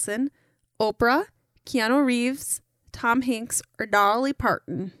Johnson, Oprah, Keanu Reeves, Tom Hanks, or Dolly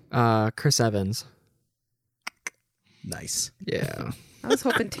Parton. Chris Evans. Nice. Yeah. I was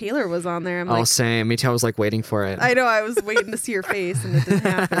hoping Taylor was on there. Same. Me too. I was waiting for it. I know. I was waiting to see your face, and it didn't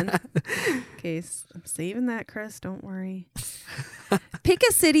happen. Okay, I'm saving that, Chris. Don't worry. Pick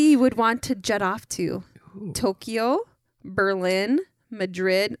a city you would want to jet off to. Ooh. Tokyo, Berlin,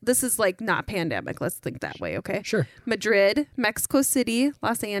 Madrid. This is not pandemic. Let's think that way, okay? Sure. Madrid, Mexico City,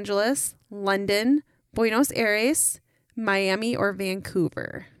 Los Angeles, London, Buenos Aires, Miami, or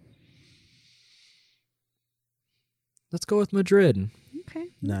Vancouver. Let's go with Madrid. Okay.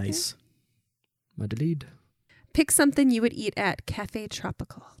 Nice. Okay. Madrid. Pick something you would eat at Cafe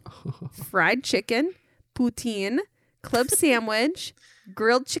Tropical. Fried chicken, poutine, club sandwich,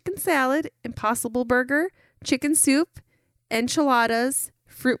 grilled chicken salad, Impossible Burger, chicken soup, enchiladas,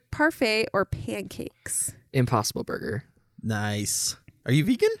 fruit parfait, or pancakes. Impossible Burger. Nice. Are you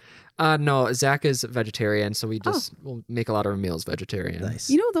vegan? No, Zach is vegetarian, so we'll make a lot of our meals vegetarian.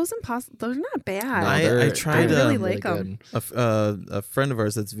 Nice. You know, those are not bad. No, I tried. I really like them. A friend of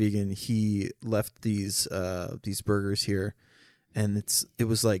ours that's vegan, he left these burgers here, and it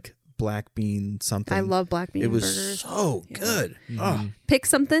was like black bean something. I love black bean burgers. It was so good. Mm-hmm. Oh. Pick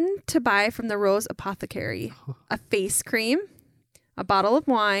something to buy from the Rose Apothecary. A face cream, a bottle of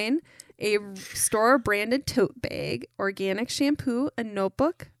wine, a store branded tote bag, organic shampoo, a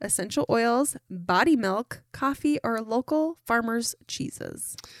notebook, essential oils, body milk, coffee, or local farmers'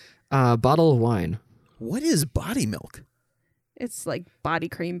 cheeses. Bottle of wine. What is body milk? It's like body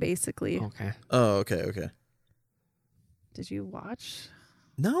cream, basically. Okay. Oh, okay. Did you watch?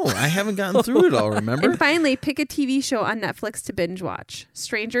 No, I haven't gotten through it all, remember? And finally, pick a TV show on Netflix to binge watch.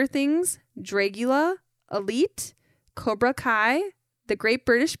 Stranger Things, Dragula, Elite, Cobra Kai, The Great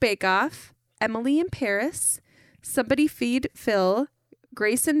British Bake Off, Emily in Paris, Somebody Feed Phil,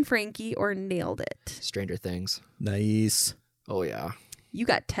 Grace and Frankie, or Nailed It. Stranger Things. Nice. Oh, yeah. You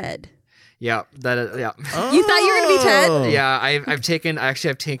got Ted. Yeah, yeah. Oh. You thought you were gonna be Ted? Yeah, I've taken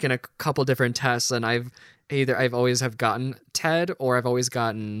a couple different tests, and I've always have gotten Ted, or I've always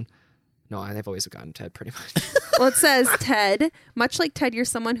gotten Ted pretty much. Well, it says Ted. Much like Ted, you're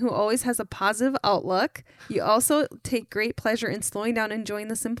someone who always has a positive outlook. You also take great pleasure in slowing down and enjoying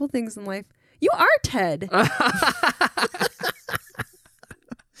the simple things in life. You are Ted.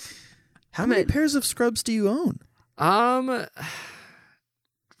 How many pairs of scrubs do you own?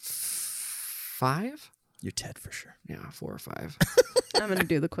 5. You're Ted for sure. Yeah, 4 or 5. I'm gonna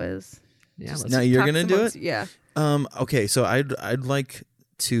do the quiz. Yeah. Now you're gonna do it. Yeah. Okay. So I'd like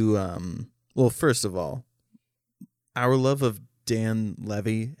to. Well, first of all, our love of Dan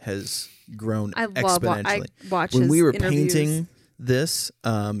Levy has grown exponentially. I watch when his we were interviews. painting this,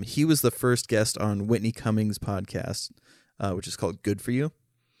 he was the first guest on Whitney Cummings' podcast, which is called Good For You.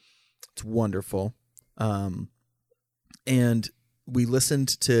 It's wonderful. And we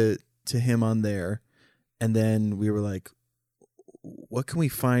listened to him on there, and then we were like, what can we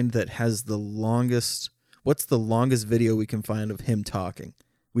find that has the longest, what's the longest video we can find of him talking?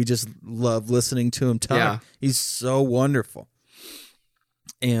 We just love listening to him talk. Yeah. He's so wonderful.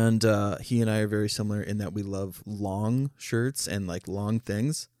 And he and I are very similar in that we love long shirts and like long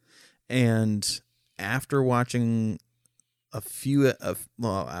things. And after watching a few I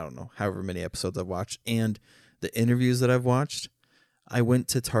don't know, however many episodes I've watched, and the interviews that I've watched, I went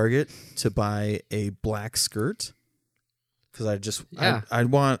to Target to buy a black skirt because I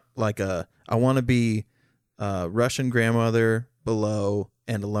want I want to be a Russian grandmother below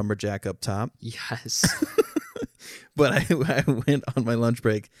and a lumberjack up top. Yes. But I went on my lunch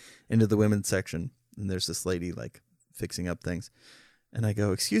break into the women's section, and there's this lady like fixing up things, and I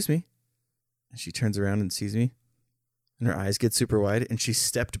go, "Excuse me," and she turns around and sees me, and her eyes get super wide, and she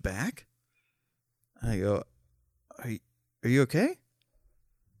stepped back. I go, "Are you okay?"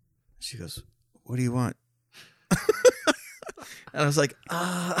 She goes, "What do you want?" And I was like,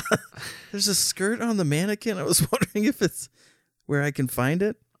 there's a skirt on the mannequin. I was wondering if it's where I can find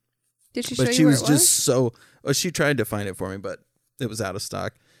it. Did she show you where it was? Just so... Well, she tried to find it for me, but it was out of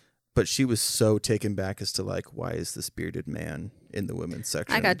stock. But she was so taken back as to like, why is this bearded man in the women's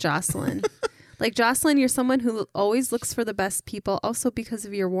section? I got Jocelyn. Like, Jocelyn, you're someone who always looks for the best people. Also, because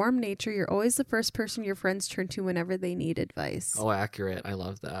of your warm nature, you're always the first person your friends turn to whenever they need advice. Oh, accurate. I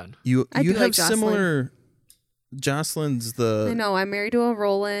love that. You have like similar... Jocelyn's the... I know. I'm married to a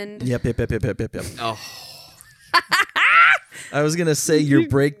Roland. Yep. Oh. I was going to say your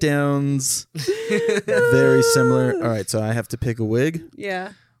breakdowns, very similar. All right, so I have to pick a wig.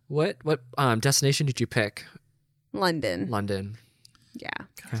 Yeah. What destination did you pick? London. Yeah.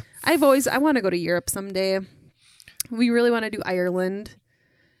 Okay. I want to go to Europe someday. We really want to do Ireland.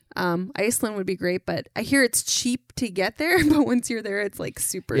 Iceland would be great, but I hear it's cheap to get there. But once you're there, it's like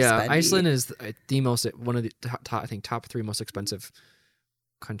super spendy. Iceland is the most, one of the top 3 most expensive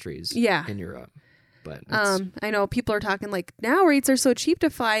countries in Europe. But I know people are talking like now rates are so cheap to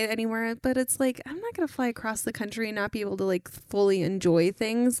fly anywhere, but it's like I'm not gonna fly across the country and not be able to like fully enjoy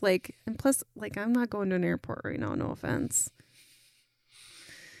things. Like, and plus, like, I'm not going to an airport right now. No offense.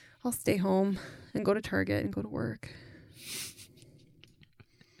 I'll stay home and go to Target and go to work.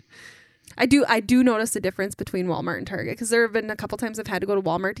 I do notice the difference between Walmart and Target, because there have been a couple times I've had to go to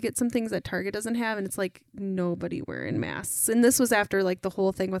Walmart to get some things that Target doesn't have, and it's like nobody wearing masks. And this was after like the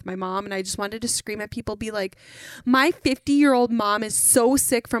whole thing with my mom, and I just wanted to scream at people, be like, my 50-year-old mom is so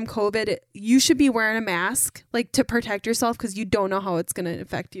sick from COVID. You should be wearing a mask, like, to protect yourself, because you don't know how it's going to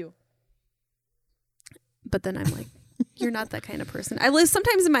affect you. But then I'm like, you're not that kind of person.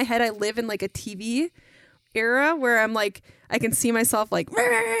 Sometimes in my head, I live in like a TV era where I'm like, I can see myself like,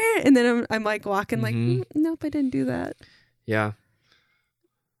 and then I'm like walking like, nope, I didn't do that. Yeah,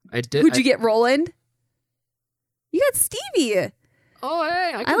 I did. Who'd you get, Roland? You got Stevie. Oh,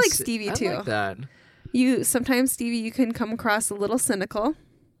 hey, I like Stevie too. I like that. Sometimes Stevie, you can come across a little cynical,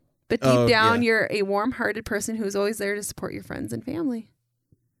 but deep down, you're a warm-hearted person who's always there to support your friends and family.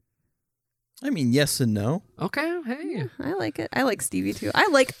 I mean, yes and no. Okay, hey. Yeah, I like it. I like Stevie too. I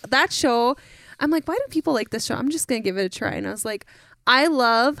like that show. I'm like, why do people like this show? I'm just going to give it a try. And I was like, I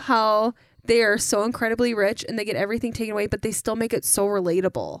love how they are so incredibly rich and they get everything taken away, but they still make it so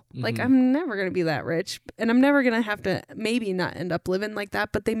relatable. Like, I'm never going to be that rich, and I'm never going to have to maybe not end up living like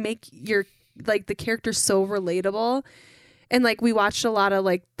that, but they make the characters so relatable. And like, we watched a lot of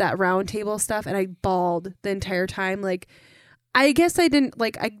like that round table stuff, and I bawled the entire time. Like, I guess I didn't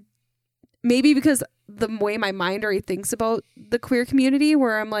maybe because the way my mind already thinks about the queer community,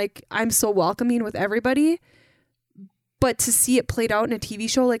 where I'm like, I'm so welcoming with everybody, but to see it played out in a TV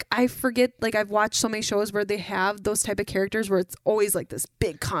show, like, I forget, like, I've watched so many shows where they have those type of characters where it's always like this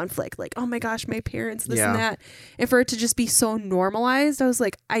big conflict, like, oh my gosh, my parents, this and that. And for it to just be so normalized, I was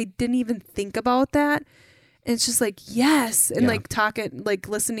like, I didn't even think about that. And it's just like, yes. And like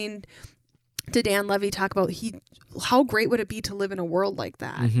listening to Dan Levy talk about how great would it be to live in a world like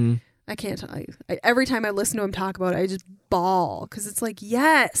that? Mm-hmm. I can't. Every time I listen to him talk about it, I just bawl, because it's like,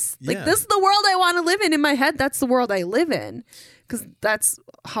 yes, like, this is the world I want to live in. In my head, that's the world I live in, because that's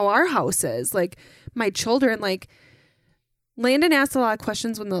how our house is. Like, my children, like, Landon asked a lot of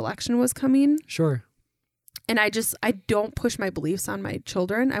questions when the election was coming. Sure. And I don't push my beliefs on my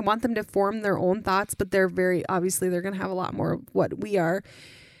children. I want them to form their own thoughts, but they're going to have a lot more of what we are.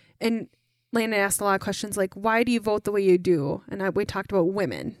 And Landon asked a lot of questions like, why do you vote the way you do? And we talked about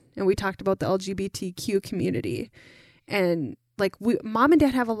women, and we talked about the LGBTQ community. And like, mom and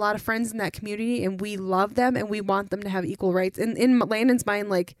dad have a lot of friends in that community, and we love them, and we want them to have equal rights. And in Landon's mind,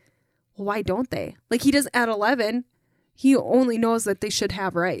 like, well, why don't they? Like, he doesn't, at 11, he only knows that they should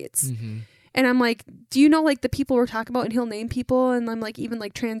have rights. Mm-hmm. And I'm like, do you know, like, the people we're talking about? And he'll name people, and I'm like, even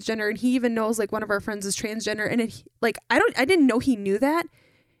like transgender, and he even knows like one of our friends is transgender. And I didn't know he knew that.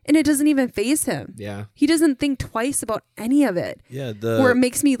 And it doesn't even faze him. Yeah. He doesn't think twice about any of it. Yeah. Where it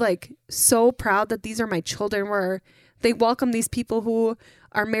makes me like so proud that these are my children, where they welcome these people who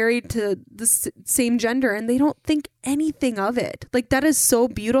are married to the same gender, and they don't think anything of it. Like, that is so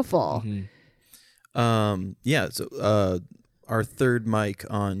beautiful. Mm-hmm. Yeah. So our third mic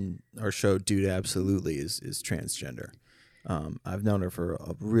on our show, Dude Absolutely, is transgender. I've known her for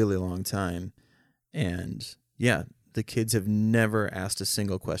a really long time, and yeah, the kids have never asked a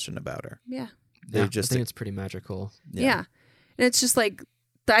single question about her. Yeah. I think it's pretty magical. Yeah. And it's just like,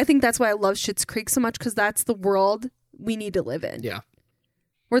 I think that's why I love Schitt's Creek so much, because that's the world we need to live in. Yeah.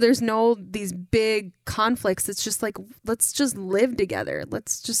 Where there's no these big conflicts. It's just like, let's just live together.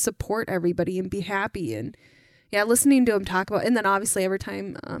 Let's just support everybody and be happy. And yeah, listening to him talk about, and then obviously every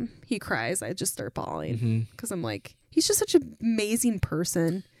time he cries, I just start bawling because I'm like, he's just such an amazing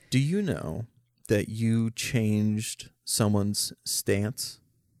person. Do you know that you changed someone's stance?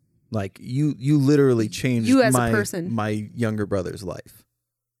 Like you literally changed you as a person. My younger brother's life.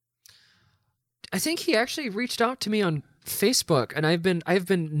 I think he actually reached out to me on Facebook, and I've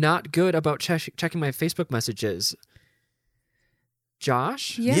been not good about checking my Facebook messages.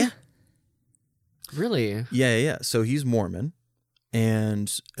 Josh? Yeah. Really? Yeah. So he's Mormon,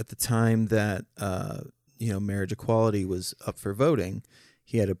 and at the time that marriage equality was up for voting,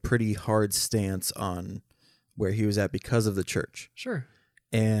 he had a pretty hard stance on where he was at because of the church. Sure.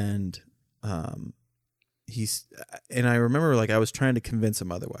 And I remember I was trying to convince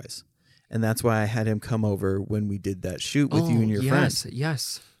him otherwise. And that's why I had him come over when we did that shoot with you and your friend.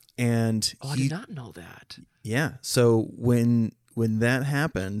 Yes. And I did not know that. Yeah. So when that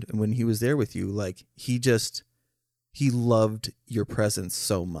happened and when he was there with you, he loved your presence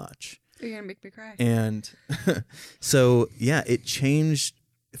so much. You're going to make me cry. And so, yeah, it changed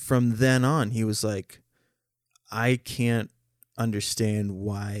from then on. He was like, I can't understand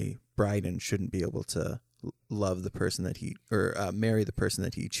why Bryden shouldn't be able to love the person that marry the person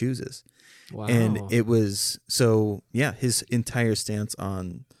that he chooses. Wow. And it was his entire stance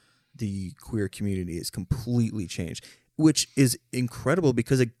on the queer community is completely changed, which is incredible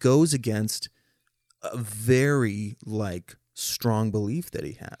because it goes against a very strong belief that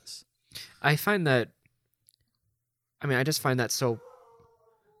he has. I just find that so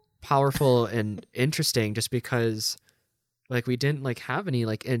powerful and interesting just because we didn't have any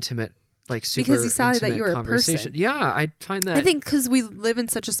intimate super because he saw that you were a person. Yeah, I find that. I think because we live in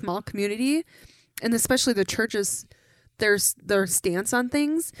such a small community, and especially the churches, their stance on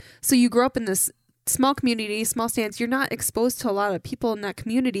things. So you grow up in this small community, small stance. You're not exposed to a lot of people in that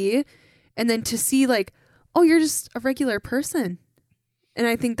community, and then to see you're just a regular person, and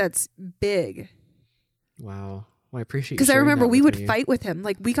I think that's big. Wow. Well, I appreciate you because I remember we would me. Fight with him.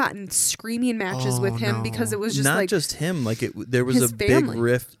 We got in screaming matches with him because it was just not just him. There was a big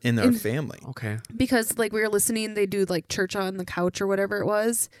rift in our family. Okay. Because we were listening, they do church on the couch or whatever it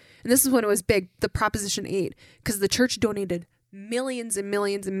was, and this is when it was big. The Proposition 8, because the church donated millions and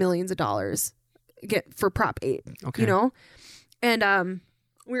millions and millions of dollars for Prop 8. Okay. And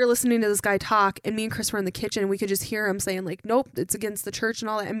we were listening to this guy talk, and me and Chris were in the kitchen, and we could just hear him saying nope, it's against the church and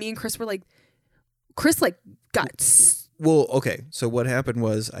all that. And me and Chris were Chris got. Well, okay. So what happened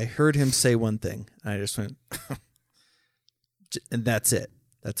was I heard him say one thing. And I just went, and that's it.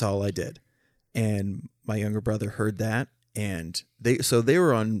 That's all I did. And my younger brother heard that, and they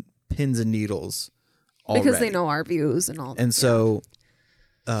were on pins and needles already. Because they know our views and all that. And so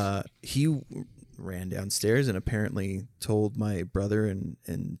he ran downstairs and apparently told my brother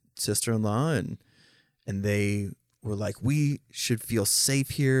and sister-in-law, and they were like, we should feel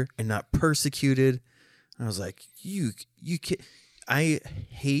safe here and not persecuted. And I was like, you can't. I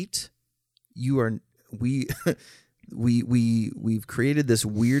hate you are we've created this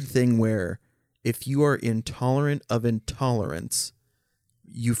weird thing where if you are intolerant of intolerance,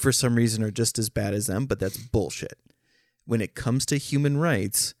 you for some reason are just as bad as them, but that's bullshit. When it comes to human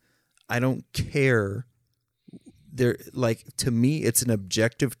rights, I don't care. To me, it's an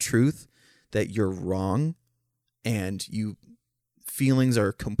objective truth that you're wrong. And feelings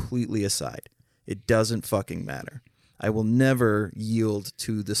are completely aside. It doesn't fucking matter. I will never yield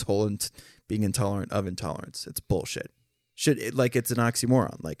to this whole being intolerant of intolerance. It's bullshit. It's an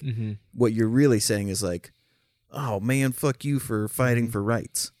oxymoron. What you're really saying is oh man, fuck you for fighting for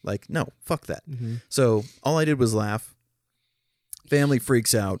rights. No, fuck that. Mm-hmm. So all I did was laugh. Family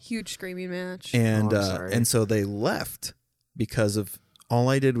freaks out. Huge screaming match. And so they left because of all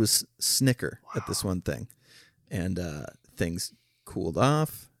I did was snicker at this one thing. And things cooled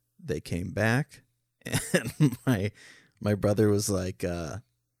off. They came back, and my brother was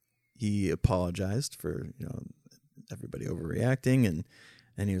he apologized for everybody overreacting,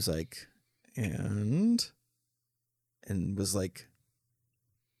 and he was and was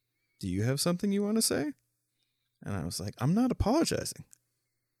do you have something you want to say? And I was like, I'm not apologizing,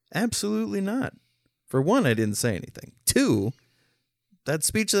 absolutely not. For one, I didn't say anything. Two, that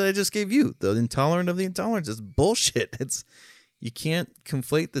speech that I just gave you, the intolerant of the intolerance, is bullshit. You can't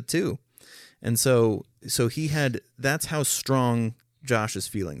conflate the two. And so that's how strong Josh's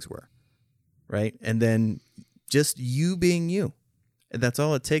feelings were, right? And then just you being you. And that's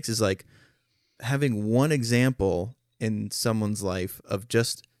all it takes, is like having one example in someone's life of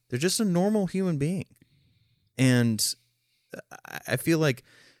they're just a normal human being. And I feel like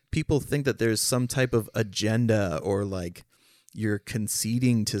people think that there's some type of agenda, or like you're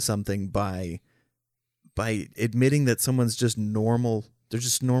conceding to something by admitting that someone's just normal. They're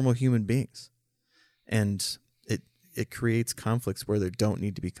just normal human beings. And it creates conflicts where there don't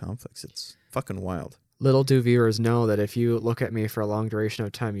need to be conflicts. It's fucking wild. Little do viewers know that if you look at me for a long duration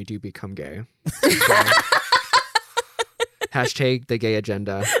of time, you do become gay. Hashtag the gay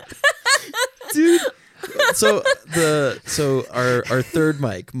agenda. Dude. So our third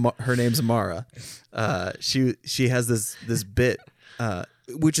mic, her name's Mara. She has this bit,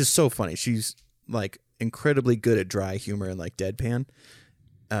 which is so funny. She's like incredibly good at dry humor and like deadpan.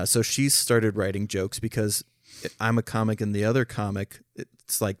 So she started writing jokes because I'm a comic and the other comic,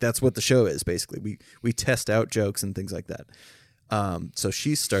 it's like that's what the show is basically. We test out jokes and things like that. So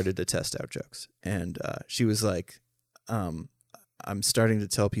she started to test out jokes, and she was like, I'm starting to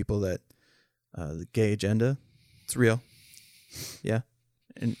tell people that the gay agenda, it's real. Yeah.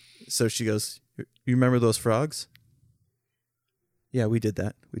 And so she goes, you remember those frogs? Yeah, we did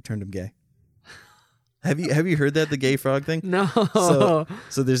that. We turned them gay. Have you heard that, the gay frog thing? No.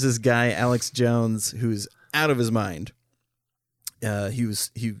 So there's this guy, Alex Jones, who's out of his mind. He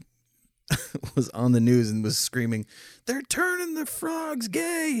was on the news and was screaming, "They're turning the frogs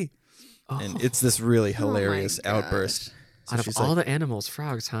gay!" Oh. And it's this really hilarious outburst. So out of all the animals,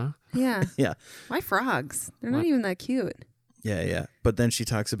 frogs, huh? Yeah. Yeah. Why frogs? They're not even that cute. Yeah. But then she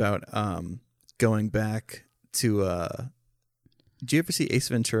talks about going back to. Did you ever see Ace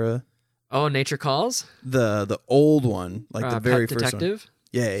Ventura? Oh, Nature Calls? The old one, like the very Pet first Detective?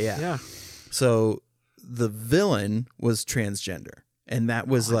 one. Yeah. So the villain was transgender, and that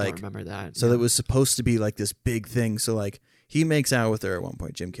was I don't remember that. So that was supposed to be like this big thing. So like he makes out with her at one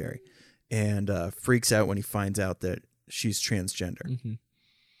point, Jim Carrey, and freaks out when he finds out that she's transgender. Mm-hmm.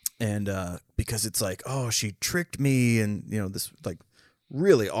 And because it's like, oh, she tricked me, and this like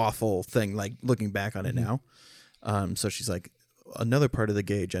really awful thing, like looking back on it now. So she's like, another part of the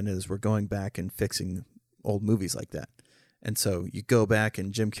gay agenda is we're going back and fixing old movies like that. And so you go back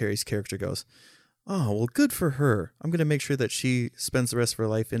and Jim Carrey's character goes, oh, well, good for her. I'm going to make sure that she spends the rest of her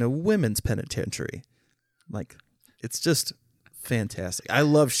life in a women's penitentiary. Like, it's just fantastic. I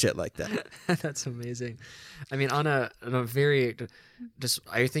love shit like that. That's amazing. I mean, on a very,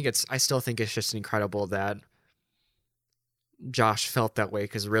 I still think it's just incredible that Josh felt that way.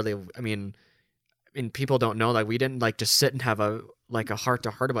 Cause really, I mean, people don't know, like we didn't like just sit and have a heart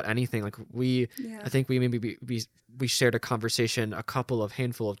to heart about anything. Like I think we shared a conversation a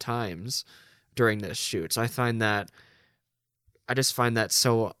handful of times during this shoot. So I just find that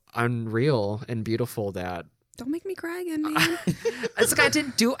so unreal and beautiful that. Don't make me cry again, man. It's like I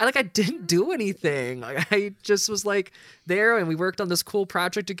didn't do anything. Like I just was like there, and we worked on this cool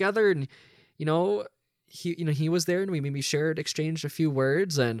project together, and he was there, and we maybe exchanged a few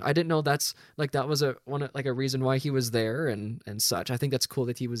words, and I didn't know that was a reason why he was there and such. I think that's cool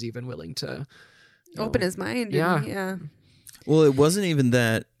that he was even willing to open his mind. Yeah. Well, it wasn't even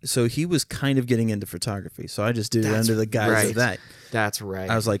that. So he was kind of getting into photography. So I just did it under the guise of that. That's right.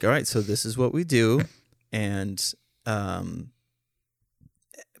 I was like, all right, so this is what we do. And,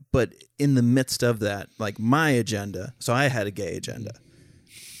 but in the midst of that, like my agenda, so I had a gay agenda.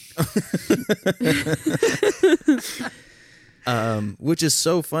 Which is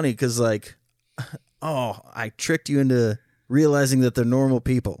so funny because like, oh, I tricked you into realizing that they're normal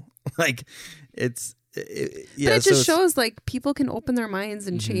people. Like it's but it just shows like people can open their minds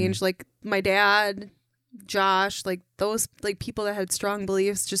and change. Like my dad, Josh, like those like people that had strong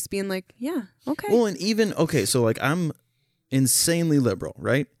beliefs, just being like, yeah, okay. Well, and even so like I'm insanely liberal,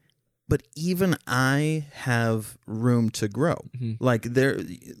 right? But even I have room to grow. Like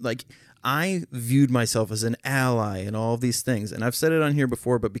I viewed myself as an ally and all of these things. And I've said it on here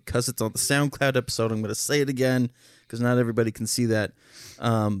before, but because it's on the SoundCloud episode, I'm going to say it again because not everybody can see that.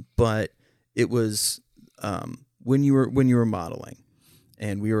 But it was when you were modeling,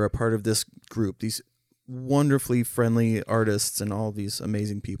 and we were a part of this group, these wonderfully friendly artists and all these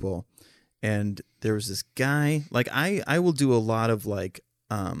amazing people. And there was this guy, like I will do a lot of like,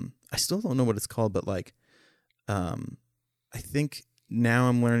 I still don't know what it's called, but like, I think now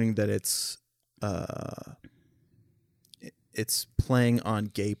I'm learning that it's playing on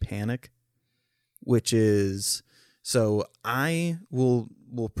gay panic, which is So I will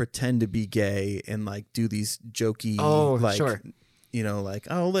pretend to be gay and like do these jokey, like, sure. you know, like,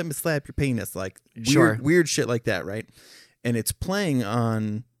 oh, let me slap your penis, like Sure. weird shit like that, right? And it's playing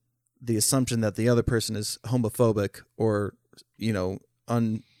on the assumption that the other person is homophobic or, you know,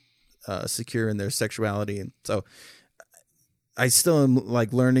 secure in their sexuality. And so I still am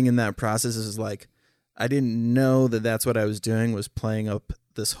like learning in that process. Is like, I didn't know that that's what I was doing, was playing up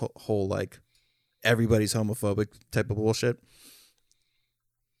this whole like everybody's homophobic type of bullshit.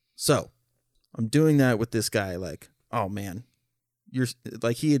 So I'm doing that with this guy. Like, oh man, you're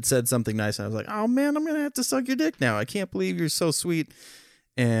like, he had said something nice. And I was like, oh man, I'm going to have to suck your dick now. I can't believe you're so sweet.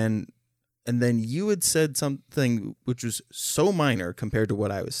 And then you had said something which was so minor compared to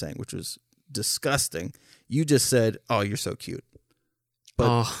what I was saying, which was disgusting. You just said, oh, you're so cute.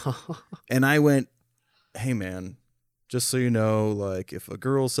 But, and I went, hey man, just so you know, like if a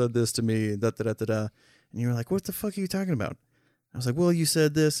girl said this to me, and you were like, what the fuck are you talking about? I was like, well, you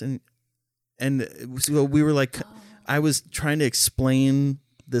said this. And so we were like, I was trying to explain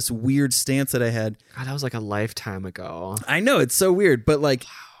this weird stance that I had. God, that was like a lifetime ago. I know, it's so weird, but like,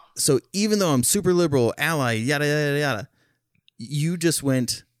 so even though I'm super liberal, ally, yada, yada, yada, you just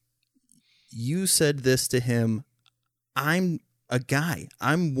went, you said this to him. I'm a guy.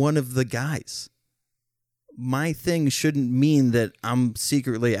 I'm one of the guys. My thing shouldn't mean that I'm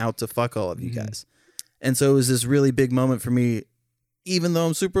secretly out to fuck all of you guys. And so it was this really big moment for me, even though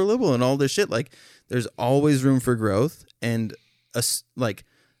I'm super liberal and all this shit. Like, there's always room for growth, and like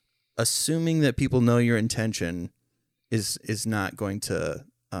assuming that people know your intention is not going to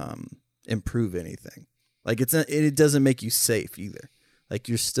improve anything. Like, it doesn't make you safe either. Like,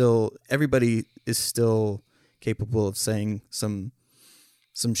 everybody is still capable of saying some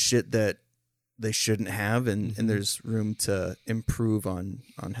shit that they shouldn't have, and there's room to improve on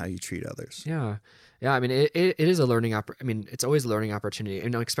how you treat others. Yeah. I mean, it is a learning it's always a learning opportunity,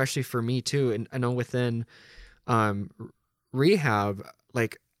 and especially for me too. And I know within rehab,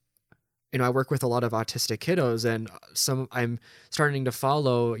 like, you know, I work with a lot of autistic kiddos, and I'm starting to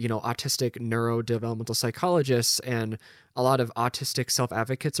follow, you know, autistic neurodevelopmental psychologists, and a lot of autistic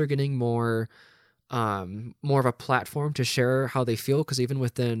self-advocates are getting more of a platform to share how they feel, because even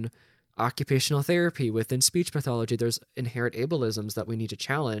within occupational therapy, within speech pathology, there's inherent ableisms that we need to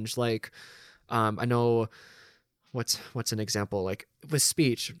challenge. Like, I know what's an example, like with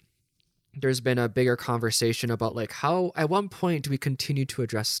speech, there's been a bigger conversation about like how at one point do we continue to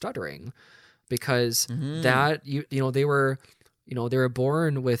address stuttering, because that you know they were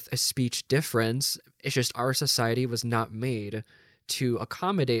born with a speech difference. It's just our society was not made to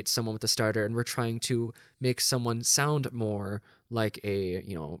accommodate someone with a stutter, and we're trying to make someone sound more like a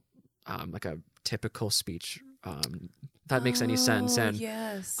like a typical speech, that makes any sense. And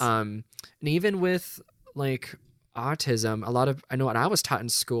yes. And even with like autism, I know what I was taught in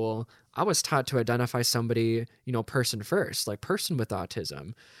school, I was taught to identify somebody, you know, person first, like person with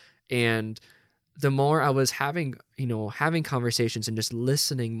autism. And the more I was having conversations and just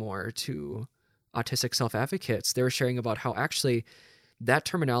listening more to autistic self-advocates, they were sharing about how actually that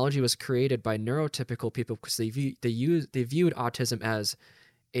terminology was created by neurotypical people, because they viewed autism as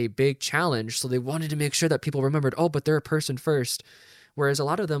a big challenge. So they wanted to make sure that people remembered, oh, but they're a person first. Whereas a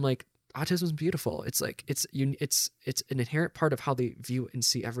lot of them, like, autism is beautiful. It's like, it's an inherent part of how they view and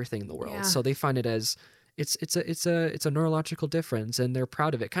see everything in the world. Yeah. So they find it as it's a neurological difference, and they're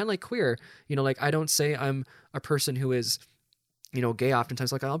proud of it. Kind of like queer, you know, like I don't say I'm a person who is, you know, gay.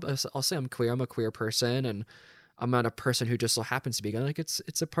 Oftentimes, like I'll say I'm queer. I'm a queer person, and I'm not a person who just so happens to be gay. Like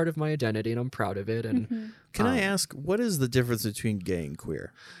it's a part of my identity, and I'm proud of it. And can I ask, what is the difference between gay and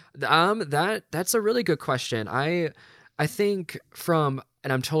queer? That's a really good question. I think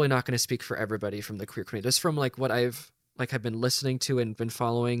and I'm totally not going to speak for everybody from the queer community, just from like what I've been listening to and been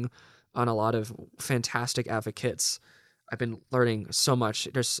following on a lot of fantastic advocates. I've been learning so much.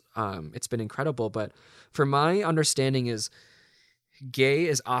 It's been incredible. But for my understanding is gay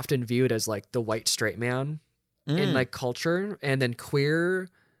is often viewed as like the white straight man in like culture, and then queer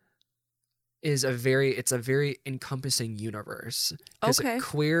is a very encompassing universe. Okay.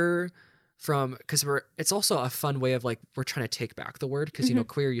 Queer it's also a fun way of like, we're trying to take back the word, because you know,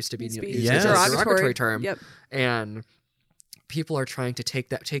 queer used to be used as a derogatory term. Yep. And people are trying to take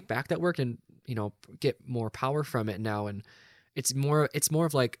back that word and, you know, get more power from it now. And it's more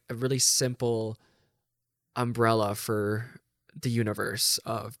of like a really simple umbrella for the universe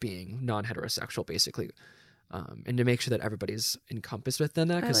of being non-heterosexual, basically. and to make sure that everybody's encompassed within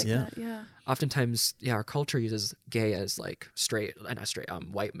that. Because oftentimes, our culture uses gay as like not straight,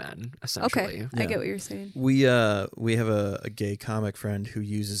 white men, essentially. Okay, I get what you're saying. We have a gay comic friend who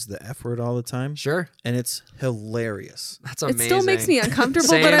uses the F word all the time. Sure. And it's hilarious. That's amazing. It still makes me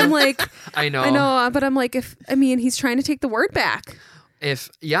uncomfortable, but I'm like, I know, but I'm like, he's trying to take the word back. I'm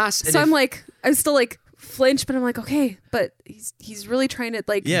still like, flinch, but I'm like, okay, but he's really trying to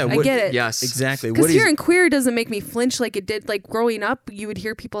like, I get it. Yes, exactly. Because hearing queer doesn't make me flinch like it did. Like growing up, you would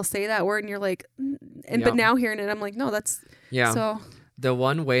hear people say that word, and you're like, but now hearing it, I'm like, no, that's So the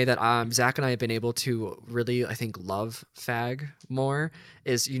one way that Zach and I have been able to really, I think, love fag more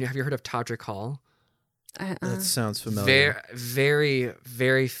is, have you heard of Todrick Hall? That sounds familiar. Very,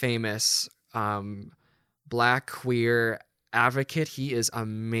 very famous Black queer advocate. He is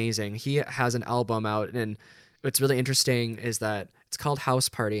amazing. He has an album out, and what's really interesting is that it's called House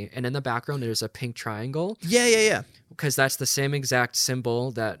Party, and in the background there's a pink triangle. Yeah. Because that's the same exact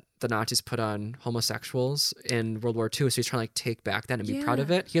symbol that the Nazis put on homosexuals in World War II. So he's trying to like take back that and be proud of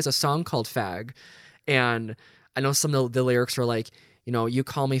it. He has a song called Fag, and I know some of the lyrics are like, you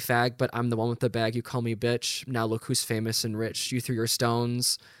call me fag, but I'm the one with the bag. You call me bitch. Now look who's famous and rich. You threw your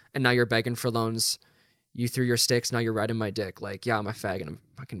stones, and now you're begging for loans. You threw your sticks, now you're riding my dick. Like, I'm a fag, and I'm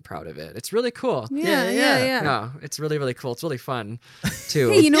fucking proud of it. It's really cool. Yeah. It's really, really cool. It's really fun,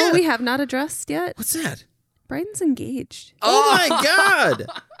 too. Hey, you know what we have not addressed yet? What's that? Bryden's engaged. Oh my God.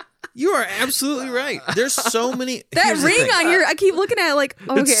 You are absolutely right. There's so many. That ring on your, I keep looking at it like,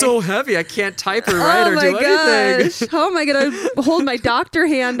 okay. It's so heavy. I can't type or write or do anything. Oh my God. I hold my doctor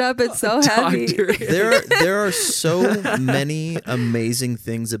hand up. It's so heavy. There are so many amazing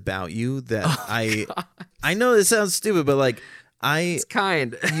things about you that I know this sounds stupid, but like it's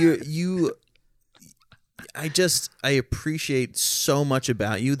kind. I appreciate so much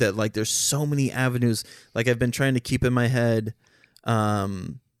about you that like there's so many avenues. Like I've been trying to keep in my head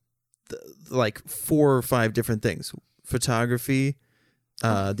like 4 or 5 different things: photography,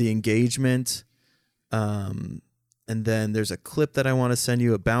 the engagement, and then there's a clip that I want to send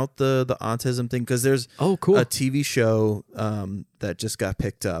you about the autism thing, because there's cool. a TV show that just got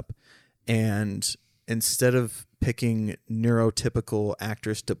picked up, and instead of picking neurotypical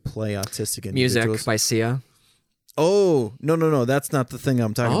actors to play autistic individuals, Music by Sia. Oh, no, that's not the thing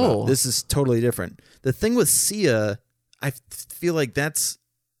I'm talking about. This is totally different. The thing with Sia, I feel like that's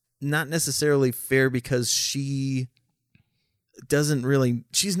not necessarily fair, because she's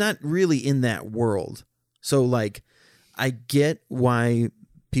not really in that world. So like, I get why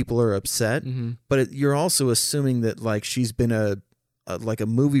people are upset, but you're also assuming that like she's been a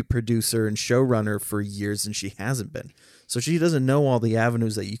movie producer and showrunner for years, and she hasn't been. So she doesn't know all the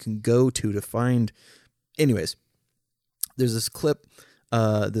avenues that you can go to find. Anyways, there's this clip.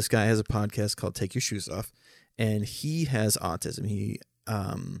 This guy has a podcast called Take Your Shoes Off, and he has autism. He,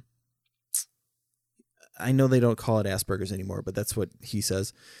 I know they don't call it Asperger's anymore, but that's what he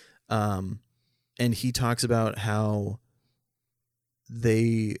says. And he talks about how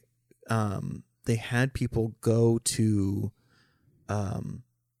they had people go to,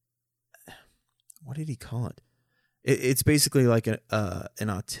 what did he call it? It's basically like an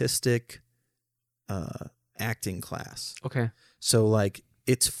autistic acting class. Okay. So like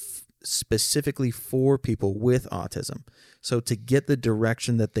it's specifically for people with autism. So to get the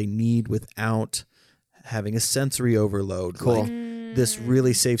direction that they need without having a sensory overload. Cool. Like this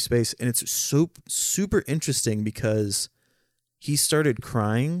really safe space. And it's super interesting, because he started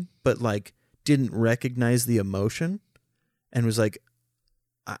crying, but like didn't recognize the emotion, and was like,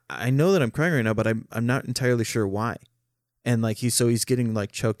 I know that I'm crying right now, but I'm not entirely sure why. And like he's getting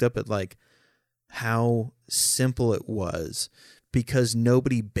like choked up at like how simple it was, because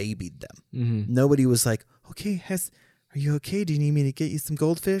nobody babied them. Nobody was like, okay, are you okay? Do you need me to get you some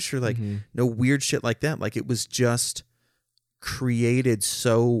goldfish? Or like no weird shit like that. Like it was just created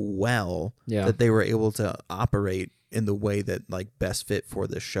so well that they were able to operate in the way that like best fit for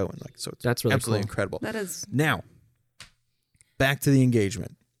this show. And like, so it's that's really absolutely cool. incredible. That is. Now, back to the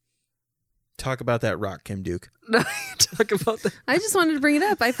engagement. Talk about that rock, Kim Duke. Talk about that. I just wanted to bring it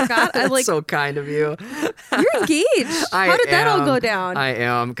up. I forgot. That's so kind of you. You're engaged. How did that all go down? I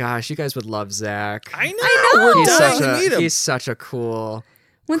am. Gosh, you guys would love Zach. I know. We're dying to meet him. He's such a cool.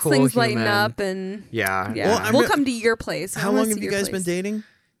 Once cool things human. lighten up and yeah. Well, we'll come to your place. How long have you guys been dating?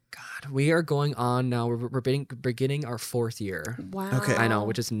 God, we are going on now. We're beginning our 4th year. Wow. Okay. I know,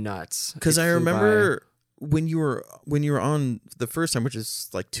 which is nuts. Because I remember when you were on the first time, which is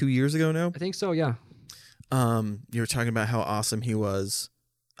like 2 years ago now. I think so. Yeah. You were talking about how awesome he was,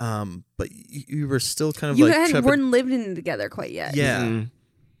 but you were still kind of you like weren't living together quite yet. Yeah.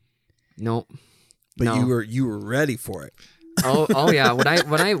 Nope. But you were ready for it. Oh yeah.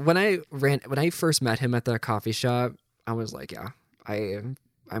 When I first met him at the coffee shop, I was like, yeah, I'm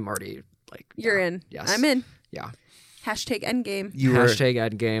already like, you're in. Yes, I'm in. Yeah. Hashtag endgame. Hashtag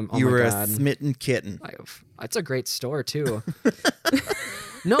endgame. Oh you my were God. a smitten kitten. It's a great store too.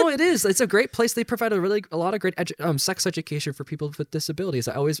 No, it is. It's a great place. They provide a lot of great sex education for people with disabilities.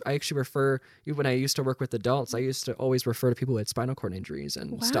 I actually refer, when I used to work with adults, I used to always refer to people with spinal cord injuries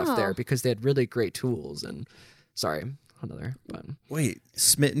and stuff there because they had really great tools. And sorry, another. But wait,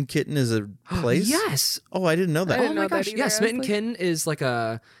 Smitten Kitten is a place? Yes. Oh, I didn't know that. Oh my gosh, yeah. Smitten Kitten is like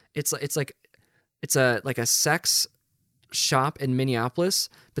a sex shop in Minneapolis,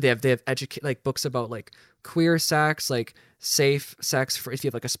 but they have books about like queer sex, like safe sex for if you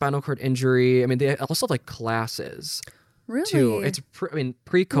have like a spinal cord injury. I mean, they also have like classes. Really? Too. It's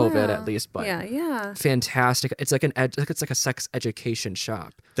pre-COVID at least, but yeah, fantastic. It's like it's like a sex education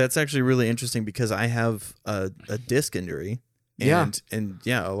shop. That's actually really interesting because I have a disc injury. And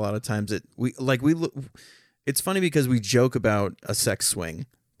a lot of times it's funny because we joke about a sex swing,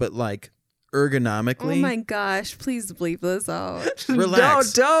 but like ergonomically. Oh my gosh! Please bleep this out.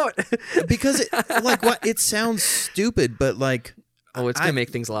 Relax. Don't. Because it sounds stupid, but like. Oh, it's gonna make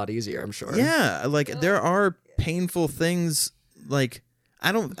things a lot easier, I'm sure. Yeah, like there are painful things. Like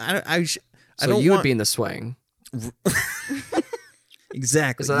I don't would be in the swing.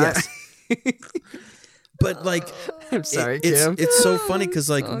 Exactly. Yes. But like, I'm sorry, Kim. It's so funny because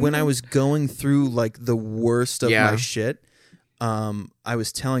like when I was going through like the worst of my shit, I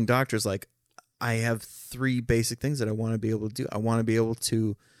was telling doctors like I have 3 basic things that I want to be able to do. I want to be able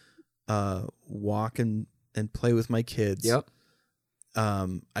to walk and play with my kids. Yep.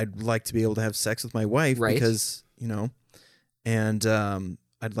 I'd like to be able to have sex with my wife because and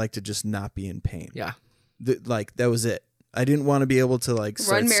I'd like to just not be in pain. Yeah. That was it. I didn't want to be able to like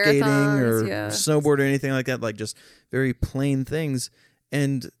start skating or snowboard or anything like that. Like just very plain things.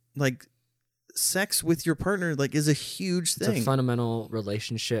 And like sex with your partner like is a huge thing. It's a fundamental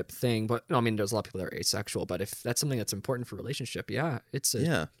relationship thing. But I mean, there's a lot of people that are asexual. But if that's something that's important for a relationship, it's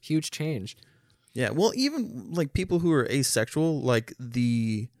a huge change. Yeah. Well, even like people who are asexual, like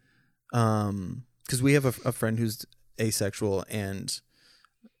the because we have a friend who's asexual, and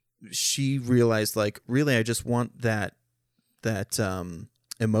she realized like really I just want that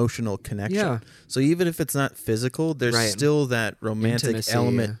emotional connection. Yeah. So even if it's not physical, there's still that romantic intimacy.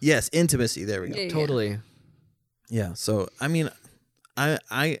 Element. Yes, intimacy. There we go. Yeah, totally. Yeah. So I mean,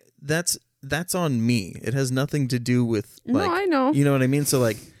 I that's on me. It has nothing to do with like. No, I know. You know what I mean? So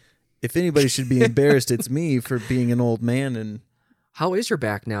like, if anybody should be embarrassed, it's me for being an old man. And how is your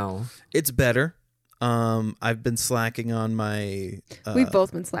back now? It's better. I've been slacking on my. We've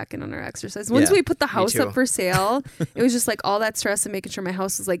both been slacking on our exercise. Once we put the house up for sale, it was just like all that stress and making sure my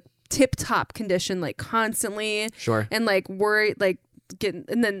house was like tip top condition, like constantly. Sure. And like worried, like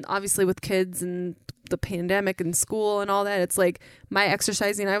and then obviously with kids and the pandemic and school and all that, it's like I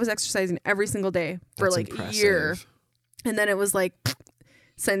was exercising every single day for a year. And then it was like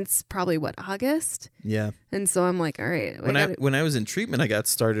since probably August. Yeah. And so I'm like, all right. When I was in treatment, I got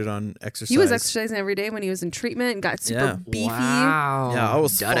started on exercise. He was exercising every day when he was in treatment and got super beefy. Wow. Yeah, I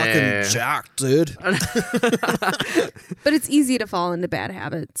was fucking jacked, dude. But it's easy to fall into bad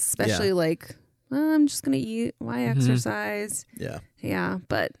habits, especially like, I'm just going to eat. Why exercise? Yeah. Yeah.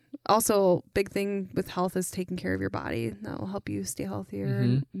 But also big thing with health is taking care of your body. That will help you stay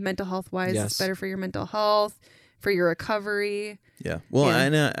healthier. Mental health wise, it's better for your mental health, for your recovery. Yeah. Well,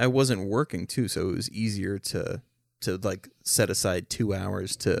 and I wasn't working too, so it was easier to like set aside 2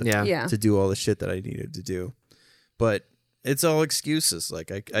 hours to do all the shit that I needed to do. But it's all excuses.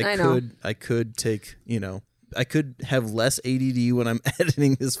 Like I could take, I could have less ADD when I'm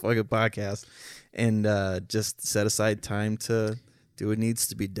editing this fucking podcast and just set aside time to do what needs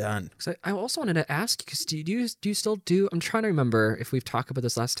to be done. I also wanted to ask, because do you still do, I'm trying to remember if we've talked about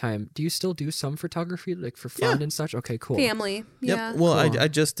this last time, do you still do some photography like for fun and such? Okay, cool. Family. Yep. Yeah. Well, cool. I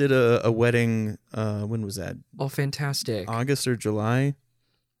just did a wedding, when was that? Oh, fantastic. August or July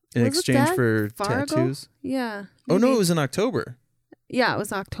in exchange for tattoos. Yeah. Maybe. Oh no, it was in October. Yeah, it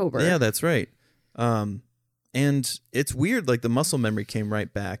was October. Yeah, that's right. And it's weird, like the muscle memory came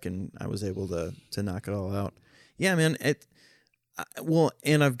right back and I was able to knock it all out. Yeah, man, well,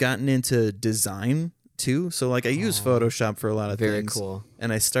 and I've gotten into design too. So like I use Photoshop for a lot of things. Very cool.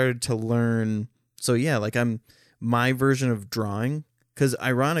 And I started to learn. So yeah, like my version of drawing, because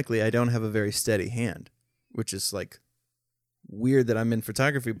ironically I don't have a very steady hand, which is like weird that I'm in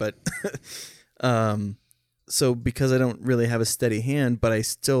photography, but so because I don't really have a steady hand, but I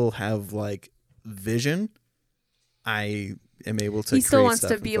still have like vision, I am able to. He still wants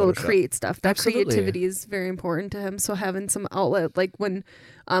to be able to create stuff. That Absolutely. creativity is very important to him. So having some outlet, like when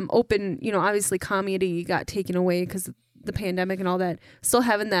open, obviously comedy got taken away because of the pandemic and all that. Still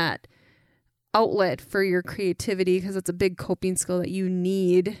having that outlet for your creativity, because it's a big coping skill that you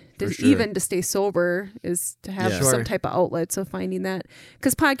need even to stay sober, is to have some type of outlet. So finding that,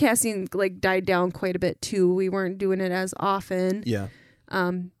 because podcasting like died down quite a bit too. We weren't doing it as often. Yeah.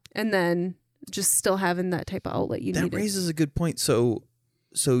 And then just still having that type of outlet you need. That raises a good point. So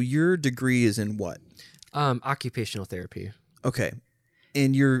your degree is in what? Occupational therapy. Okay.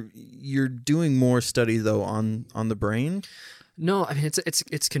 And you're doing more study though on the brain? No, I mean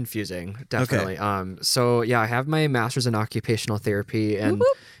it's confusing, definitely. Okay. So yeah, I have my master's in occupational therapy, and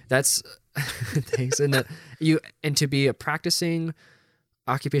that's thanks. And to be a practicing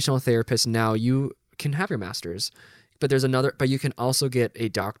occupational therapist now, you can have your master's, but you can also get a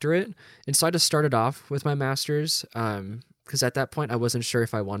doctorate. And so I just started off with my master's, because at that point I wasn't sure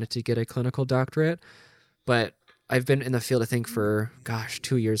if I wanted to get a clinical doctorate, but I've been in the field I think for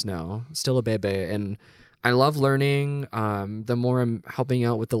 2 years now, still a baby, and I love learning. The more I'm helping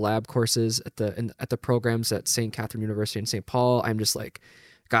out with the lab courses at the programs at St. Catherine University in St. Paul, I'm just like,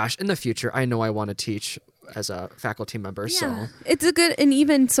 gosh, in the future, I know I want to teach as a faculty member. Yeah. So it's a good, and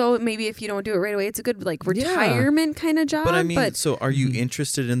even so, maybe if you don't do it right away, it's a good like retirement kind of job. But I mean, so are you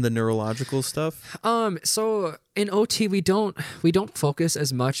interested in the neurological stuff? So in OT, we don't focus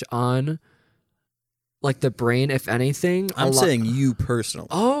as much on like the brain, if anything. I'm saying you personally.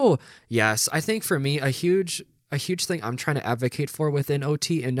 Oh, yes. I think for me, a huge thing I'm trying to advocate for within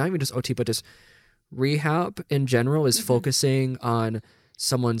OT, and not even just OT, but just rehab in general, is focusing on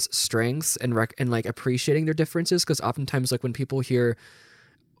someone's strengths and like appreciating their differences. Because oftentimes, like when people hear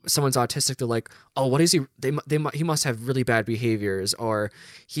someone's autistic, they're like, "Oh, what is he? He must have really bad behaviors, or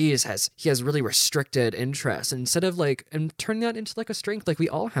he has really restricted interests." And instead of and turning that into like a strength, like we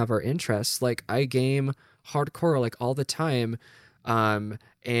all have our interests. Like I game hardcore like all the time,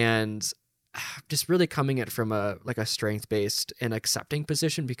 and just really coming at it from a strength based and accepting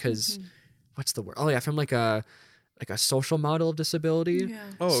position, because what's the word? Oh yeah, from like a social model of disability. Yeah.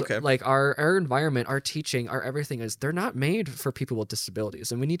 Oh, okay. So, like our environment, our teaching, our everything they're not made for people with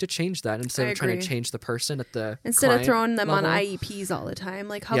disabilities, and we need to change that instead of trying to change the person at the instead of throwing them level. on IEPs all the time.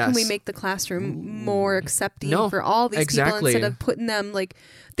 Like how can we make the classroom more accepting for all these people, instead of putting them like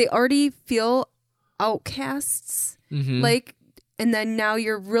they already feel outcasts, like. And then now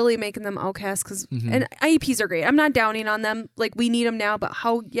you're really making them outcasts, because and IEPs are great. I'm not downing on them. Like we need them now, but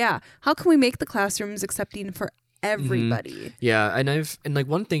how can we make the classrooms accepting for everybody? Yeah, and like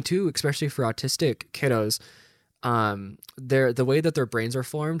one thing too, especially for autistic kiddos, the way that their brains are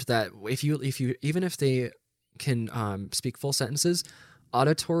formed, that if you even if they can speak full sentences,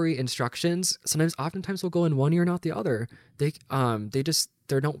 auditory instructions oftentimes will go in one ear, not the other. They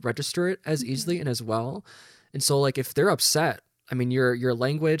don't register it as easily and as well. And so like if they're upset, I mean, your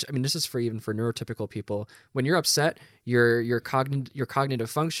language, I mean, this is for neurotypical people. When you're upset, your cognitive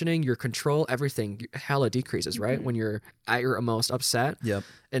functioning, your control, everything hella decreases, right? When you're at your most upset. Yep.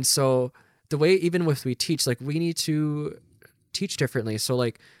 And so the way, even with we teach, like we need to teach differently. So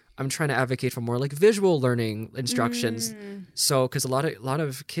like I'm trying to advocate for more like visual learning instructions. So, because a lot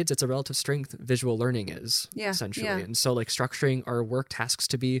of kids, it's a relative strength visual learning is essentially. Yeah. And so like structuring our work tasks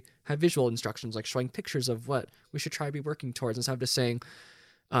to have visual instructions, like showing pictures of what we should try to be working towards, instead of just saying,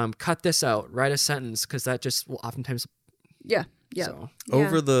 cut this out, write a sentence, because that just will oftentimes. Yeah. Yeah. So.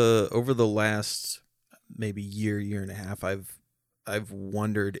 Over the last maybe year and a half, I've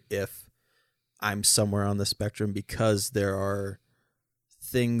wondered if I'm somewhere on the spectrum, because there are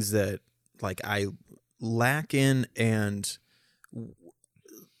things that like I lack in, and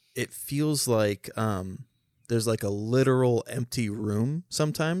it feels like there's like a literal empty room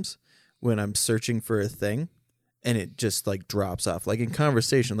sometimes when I'm searching for a thing, and it just like drops off. Like in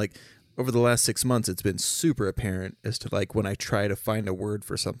conversation, like over the last 6 months, it's been super apparent as to like when I try to find a word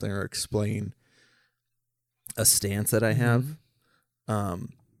for something or explain a stance that I have,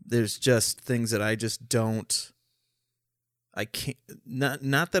 there's just things that I just don't. I can't,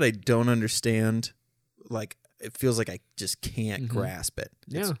 not that I don't understand, like it feels like I just can't grasp it.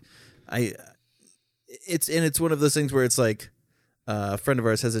 It's one of those things where it's like a friend of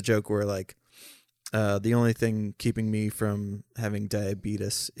ours has a joke where like the only thing keeping me from having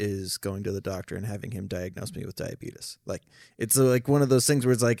diabetes is going to the doctor and having him diagnose me with diabetes. Like it's like one of those things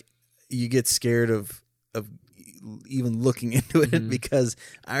where it's like you get scared of even looking into it, because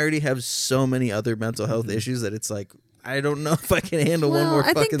I already have so many other mental health issues that it's like I don't know if I can handle one more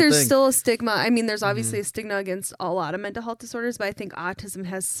fucking thing. I think there's still a stigma. I mean, there's obviously a stigma against a lot of mental health disorders, but I think autism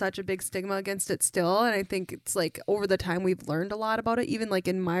has such a big stigma against it still. And I think it's like over the time we've learned a lot about it, even like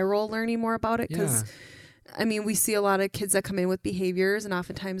in my role, learning more about it. Because I mean, we see a lot of kids that come in with behaviors, and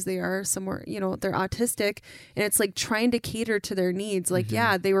oftentimes they are somewhere, you know, they're autistic, and it's like trying to cater to their needs. Like,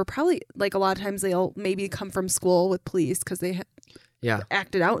 yeah, they were probably like a lot of times they'll maybe come from school with police because they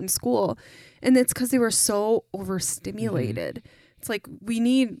acted out in school, and it's because they were so overstimulated. It's like we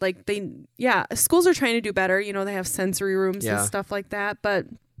need like schools are trying to do better. You know, they have sensory rooms and stuff like that. But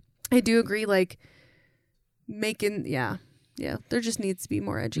I do agree, like making there just needs to be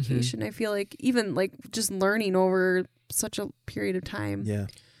more education. I feel like even like just learning over such a period of time. Yeah.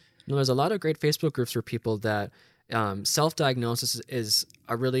 You know, there's a lot of great Facebook groups for people that self-diagnosis is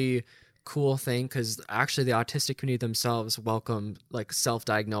a really cool thing, because actually the autistic community themselves welcome like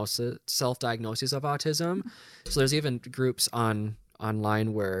self-diagnoses of autism. So there's even groups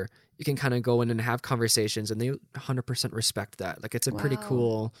online where you can kind of go in and have conversations, and they 100% respect that. Like it's a pretty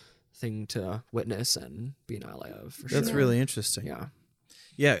cool thing to witness and be an ally of. That's really interesting.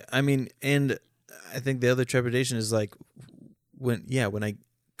 Yeah. I mean, and I think the other trepidation is like when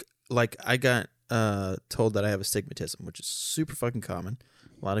I got told that I have astigmatism, which is super fucking common.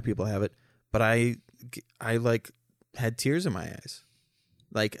 A lot of people have it, but I like had tears in my eyes.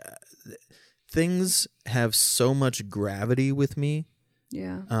 Like things have so much gravity with me.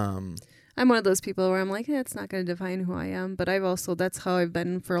 Yeah. I'm one of those people where I'm like, it's not going to define who I am. But that's how I've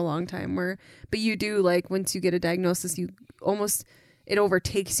been for a long time. But you do, like, once you get a diagnosis, it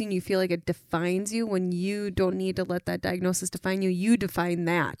overtakes you and you feel like it defines you when you don't need to let that diagnosis define you. You define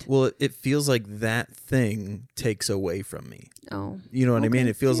that. Well, it feels like that thing takes away from me. Oh. You know what I mean?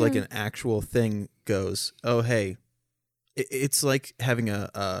 It feels like an actual thing goes, oh, hey, it's like having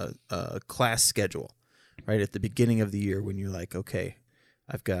a class schedule, right? At the beginning of the year when you're like, okay,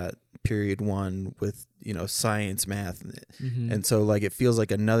 I've got period 1 with, you know, science, math. And so like, it feels like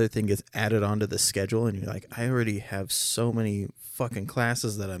another thing gets added onto the schedule, and you're like, I already have so many fucking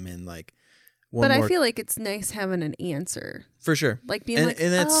classes that I'm in. Like, I feel like it's nice having an answer for sure. Like being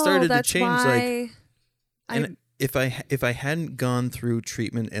and that started to change. Why and if I hadn't gone through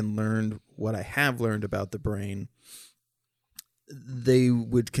treatment and learned what I have learned about the brain, they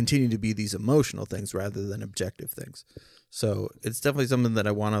would continue to be these emotional things rather than objective things. So it's definitely something that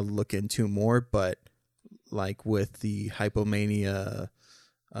I want to look into more, but like with the hypomania,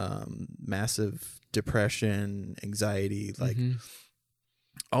 massive depression, anxiety, like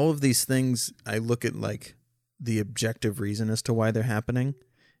all of these things, I look at like the objective reason as to why they're happening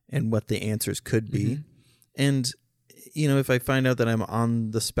and what the answers could be. And, you know, if I find out that I'm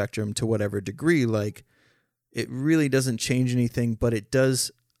on the spectrum to whatever degree, like it really doesn't change anything, but it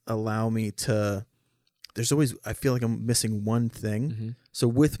does allow me to, I feel like I'm missing one thing. So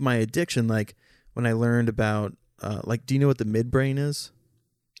with my addiction, like when I learned about, like, do you know what the midbrain is?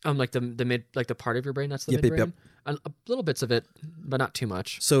 Like the mid, like the part of your brain that's the midbrain? A little bits of it, but not too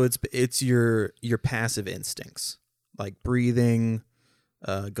much. So it's your passive instincts, like breathing,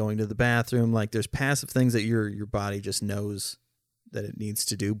 going to the bathroom. Like there's passive things that your body just knows that it needs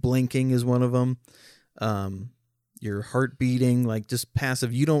to do. Blinking is one of them. Your heart beating, like just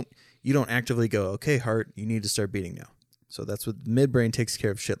passive. You don't actively go, okay, heart, you need to start beating now. So that's what the midbrain takes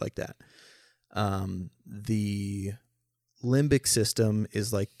care of, shit like that. The limbic system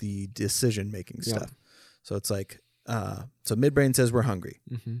is like the decision-making stuff. So it's like, so midbrain says we're hungry.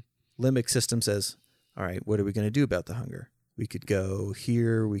 Limbic system says, all right, what are we going to do about the hunger? We could go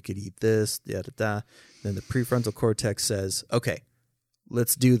here, we could eat this, da-da-da. Then the prefrontal cortex says, okay,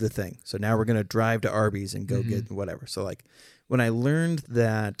 let's do the thing. So now we're going to drive to Arby's and go get whatever. So like when I learned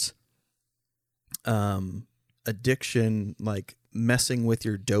that addiction, like messing with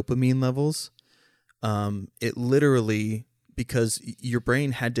your dopamine levels, it literally, because your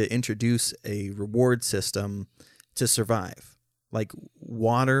brain had to introduce a reward system to survive. Like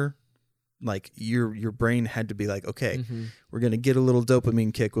water, like your brain had to be like, okay, we're going to get a little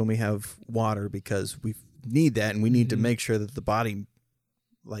dopamine kick when we have water because we need that, and we need to make sure that the body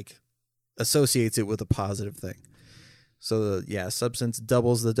like associates it with a positive thing. So substance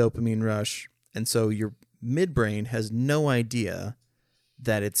doubles the dopamine rush. And so your midbrain has no idea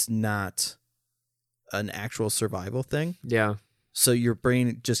that it's not an actual survival thing. Yeah. So your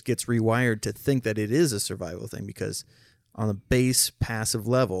brain just gets rewired to think that it is a survival thing, because on a base passive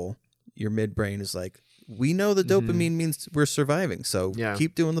level, your midbrain is like, we know the dopamine means we're surviving. So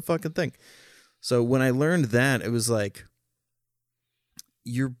keep doing the fucking thing. So when I learned that, it was like,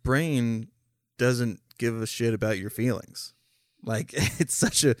 your brain doesn't give a shit about your feelings. Like it's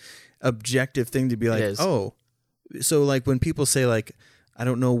such a objective thing to be like, oh, So like when people say like, I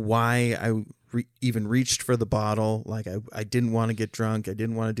don't know why I even reached for the bottle. Like I didn't want to get drunk. I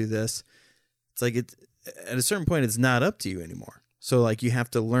didn't want to do this. It's like at a certain point, it's not up to you anymore. So like you have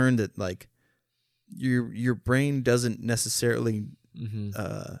to learn that like your brain doesn't necessarily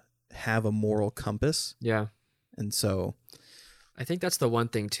have a moral compass. Yeah. And so I think that's the one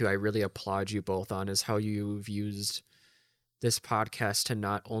thing too I really applaud you both on is how you've used this podcast to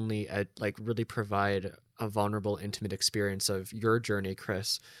not only like really provide a vulnerable, intimate experience of your journey,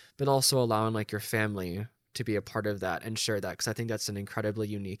 Chris, but also allowing like your family to be a part of that and share that. Cause I think that's an incredibly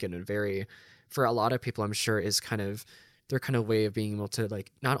unique and a very, for a lot of people, I'm sure is kind of their kind of way of being able to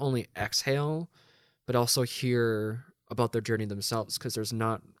like not only exhale, but also hear about their journey themselves. Cause there's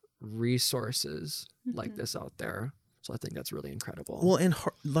not resources like this out there. So I think that's really incredible. Well, and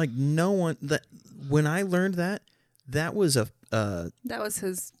like no one that when I learned that was that was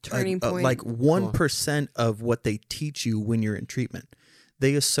his turning point. Like 1% of what they teach you when you're in treatment.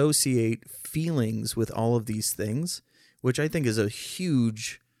 They associate feelings with all of these things, which I think is a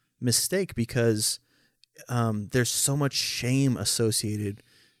huge mistake because there's so much shame associated,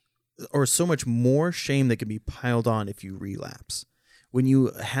 or so much more shame that can be piled on if you relapse. When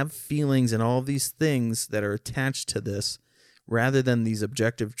you have feelings and all of these things that are attached to this, rather than these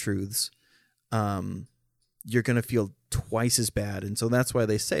objective truths, you're going to feel twice as bad. And so that's why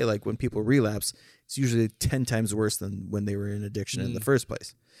they say, like, when people relapse, it's usually 10 times worse than when they were in addiction in the first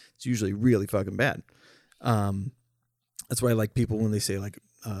place. It's usually really fucking bad. That's why, like, people, when they say, like,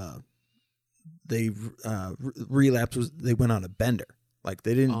 they relapse, they went on a bender. Like,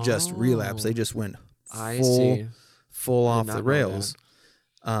 they didn't just relapse. They just went full off the rails.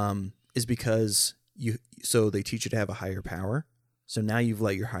 Is because so they teach you to have a higher power. So now you've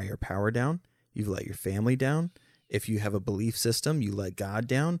let your higher power down. You've let your family down. If you have a belief system, you let God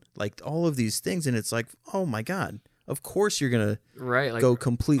down. Like all of these things. And it's like, oh my God, of course you're going to go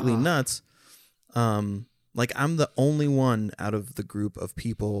completely nuts. Like I'm the only one out of the group of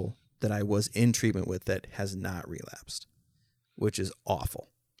people that I was in treatment with that has not relapsed, which is awful.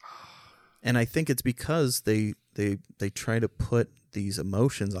 And I think it's because they try to put these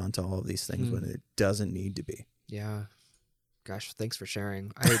emotions onto all of these things when it doesn't need to be. Yeah. Gosh, thanks for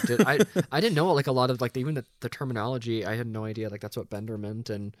sharing. I didn't know like a lot of like even the terminology. I had no idea like that's what bender meant,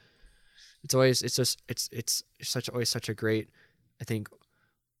 and it's always such a great, I think,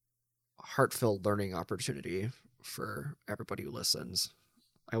 heartfelt learning opportunity for everybody who listens.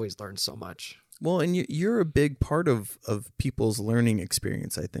 I always learn so much. Well, and you're a big part of people's learning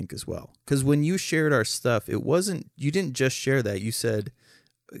experience, I think, as well. Because when you shared our stuff, you didn't just share that. You said,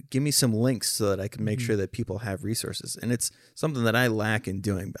 give me some links so that I can make sure that people have resources. And it's something that I lack in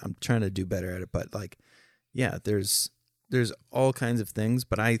doing. I'm trying to do better at it. But like, yeah, there's all kinds of things.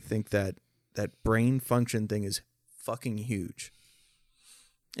 But I think that brain function thing is fucking huge.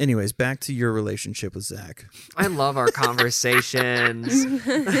 Anyways, back to your relationship with Zach. I love our conversations.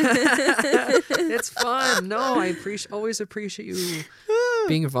 It's fun. No, I always appreciate you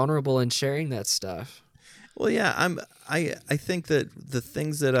being vulnerable and sharing that stuff. Well, yeah, I think that the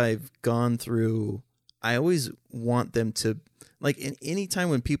things that I've gone through, I always want them to, like, in any time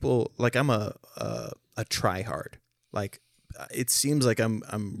when people, like, I'm a try hard. Like, it seems like I'm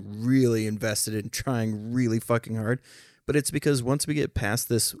really invested in trying really fucking hard. But it's because once we get past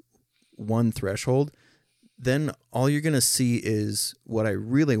this one threshold, then all you're going to see is what I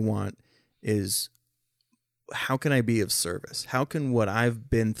really want is how can I be of service? How can what I've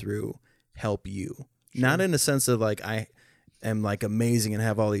been through help you? Sure. Not in a sense of like I am like amazing and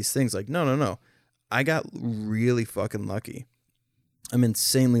have all these things. Like, no. I got really fucking lucky. I'm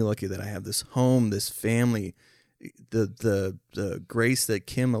insanely lucky that I have this home, this family, the grace that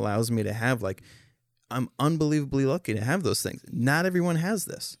Kim allows me to have. Like, I'm unbelievably lucky to have those things. Not everyone has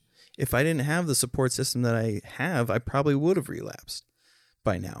this. If I didn't have the support system that I have, I probably would have relapsed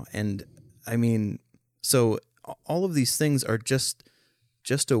by now. And I mean, so all of these things are just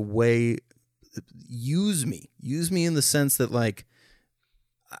a way. Use me in the sense that like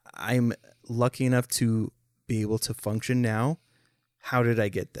I'm lucky enough to be able to function now. How did I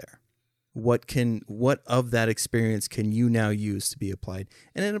get there? What of that experience can you now use to be applied?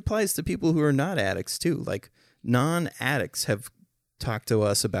 And it applies to people who are not addicts too. Like non-addicts have talked to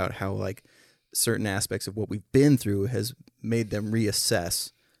us about how like certain aspects of what we've been through has made them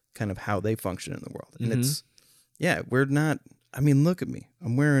reassess kind of how they function in the world. And it's, yeah, we're not, I mean, look at me.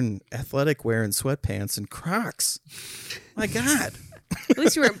 I'm wearing athletic wear and sweatpants and Crocs. My God. At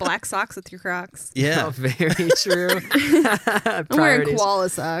least you're wearing black socks with your Crocs. Yeah. Oh, very true. I'm wearing koala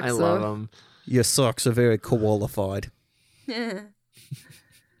socks. I love them. Your socks are very qualified. Yeah.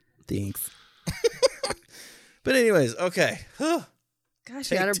 Thanks. But anyways, okay.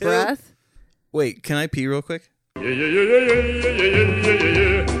 Gosh, you out of breath? Wait, can I pee real quick?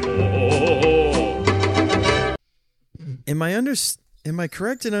 Am I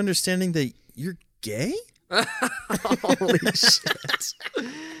correct in understanding that you're gay? Holy shit.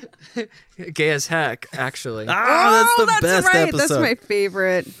 Gay as heck, actually. That's the best right. episode. That's my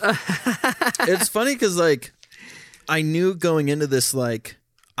favorite. It's funny because like I knew going into this, like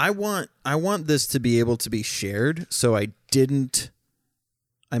I want this to be able to be shared, so I'm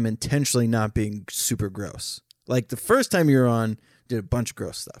intentionally not being super gross. Like the first time you were on, did a bunch of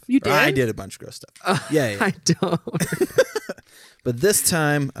gross stuff. You did? I did a bunch of gross stuff. Yeah. I don't. But this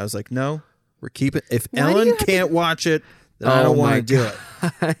time I was like, no, we're keeping. If Ellen can't watch it, then I don't want to do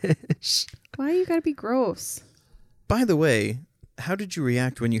it. Why you gotta be gross? By the way, how did you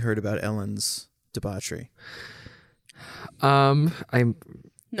react when you heard about Ellen's debauchery? You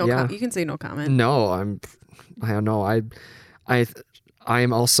can say no comment. No, I don't know.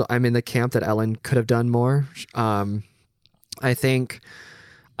 I'm in the camp that Ellen could have done more. I think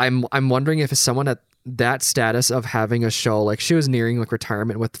I'm wondering if someone at that status of having a show, like she was nearing like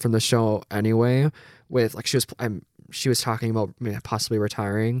retirement from the show anyway, with like she was talking about possibly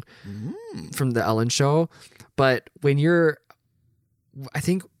retiring from the Ellen show. But I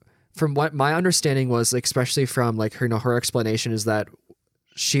think from what my understanding was, like, especially from like her explanation is that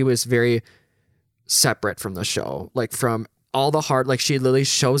she was very separate from the show, like from all the hard, like she literally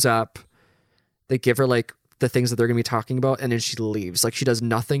shows up, they give her like the things that they're going to be talking about, and then she leaves. Like she does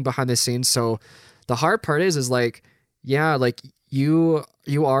nothing behind the scenes. So the hard part is like, yeah, like you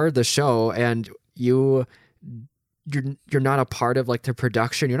are the show, and you're not a part of like the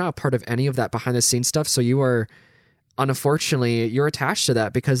production. You're not a part of any of that behind the scenes stuff. So unfortunately, you're attached to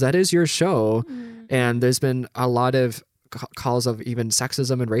that because that is your show. And there's been a lot of calls of even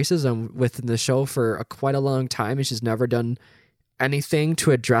sexism and racism within the show for quite a long time, and she's never done anything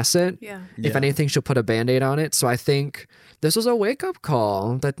to address it. If anything, she'll put a Band-Aid on it. So I think this was a wake-up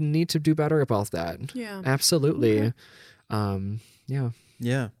call that need to do better about that. Absolutely.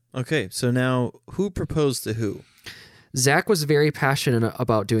 Okay, so now who proposed to who? Zach was very passionate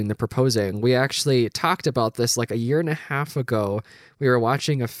about doing the proposing. We actually talked about this like a year and a half ago. We were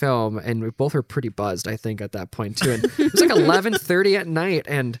watching a film, and we both were pretty buzzed, I think, at that point too. And it was like 11:30 at night,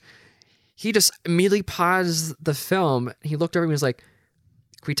 and he just immediately paused the film. He looked over and he was like,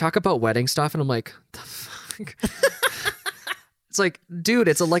 "Can we talk about wedding stuff?" And I'm like, "The fuck?" It's like, dude,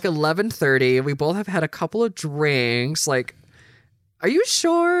 it's like 11:30. We both have had a couple of drinks. Like, are you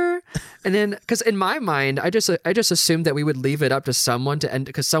sure? And then, because in my mind, I just assumed that we would leave it up to someone to end,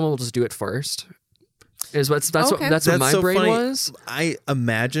 because someone will just do it first. That's what my brain was. I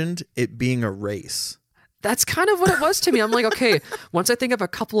imagined it being a race. That's kind of what it was to me. I'm like, okay, once I think of a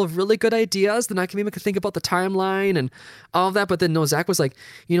couple of really good ideas, then I can maybe think about the timeline and all of that. But then no, Zach was like,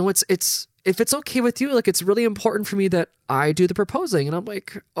 it's if it's okay with you, like it's really important for me that I do the proposing. And I'm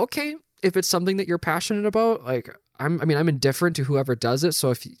like, okay, if it's something that you're passionate about, like I'm indifferent to whoever does it.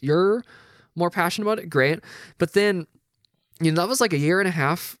 So if you're more passionate about it, great. But then, that was like a year and a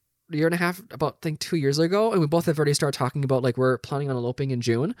half, about I think 2 years ago, and we both have already started talking about like we're planning on eloping in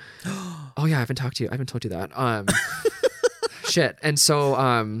June. Oh yeah, I haven't told you that. Shit. And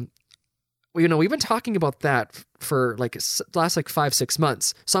so we've been talking about that for like last like 5-6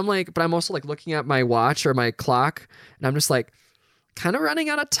 months. So I'm like, but I'm also like looking at my watch or my clock, and I'm just like, kind of running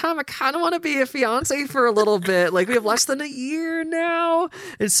out of time. I kind of want to be a fiance for a little bit. Like we have less than a year now.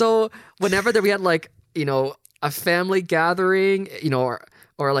 And so whenever that we had like, a family gathering,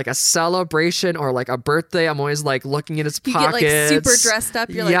 or like a celebration or like a birthday, I'm always like looking in his pockets. You get like super dressed up.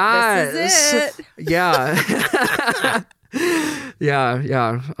 You're like, this is it. Yeah.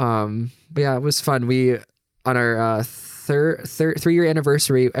 Yeah. But yeah, it was fun. We, on our 3-year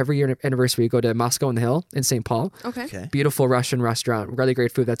anniversary, every year anniversary, we go to Moscow on the Hill in St. Paul. Okay. Beautiful Russian restaurant, really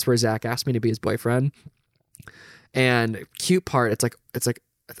great food. That's where Zach asked me to be his boyfriend. And cute part, it's like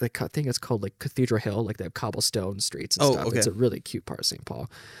I think it's called like Cathedral Hill, like they have cobblestone streets and stuff. Okay. It's a really cute part of St. Paul.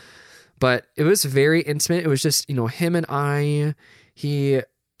 But it was very intimate. It was just, him and I, we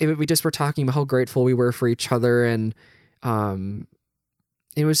just were talking about how grateful we were for each other. And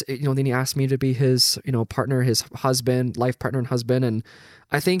it was, then he asked me to be his, partner, his husband, life partner and husband. And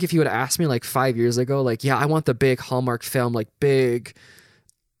I think if you would have asked me like 5 years ago, like, yeah, I want the big Hallmark film, like big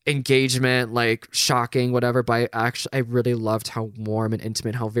engagement, like shocking, whatever. But I really loved how warm and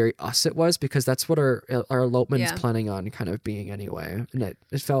intimate, how very us it was, because that's what our elopement is planning on kind of being anyway. And it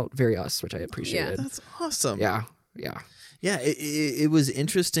felt very us, which I appreciated. Yeah, that's awesome. Yeah. It was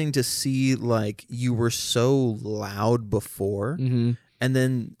interesting to see like you were so loud before, And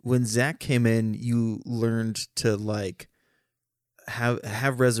then when Zach came in, you learned to like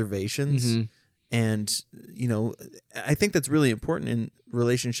have reservations. Mm-hmm. And, you know, I think that's really important in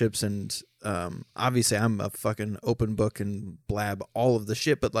relationships. And obviously I'm a fucking open book and blab all of the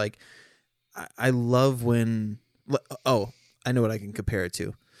shit. But like, I love when, I know what I can compare it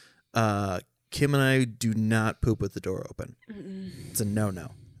to. Kim and I do not poop with the door open. Mm-mm. It's a no-no.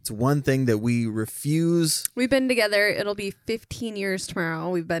 It's one thing that we refuse. We've been together. It'll be 15 years tomorrow.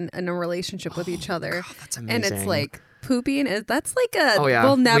 We've been in a relationship with each other. God, that's amazing. And it's like pooping. That's like a,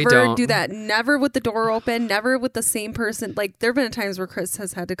 we'll never do that. Never with the door open. Never with the same person. Like there have been times where Chris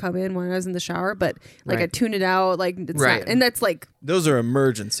has had to come in when I was in the shower, but like I tune it out. Like it's not, and that's like. Those are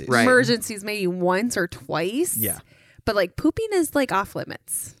emergencies. Right. Emergencies maybe once or twice. Yeah. But like pooping is like off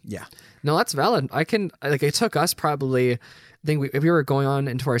limits. Yeah. No, that's valid. It took us probably, I think we were going on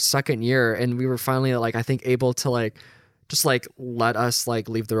into our second year and we were finally like, I think able to like, just like let us like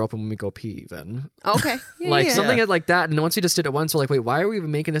leave the door open when we go pee even. Okay. Yeah, something like that. And once we just did it once, we're like, wait, why are we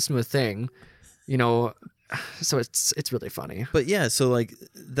even making this into a thing? You know, so it's really funny. But yeah, so like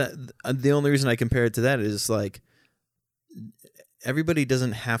that, the only reason I compare it to that is like, everybody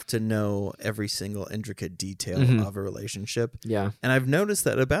doesn't have to know every single intricate detail of a relationship. Yeah. And I've noticed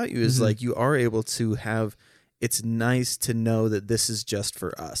that about you is like you are able to have, it's nice to know that this is just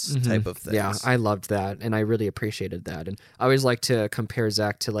for us type of things. Yeah, I loved that. And I really appreciated that. And I always like to compare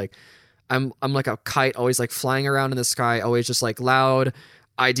Zach to like, I'm like a kite always like flying around in the sky, always just like loud,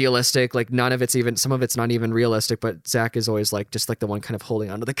 idealistic, like none of it's even, some of it's not even realistic, but Zach is always like just like the one kind of holding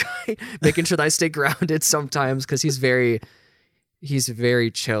onto the kite, making sure that I stay grounded sometimes because he's very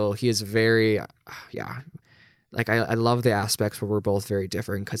chill. He is very, like I love the aspects where we're both very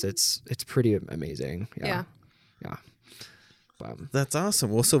different because it's pretty amazing. Yeah. That's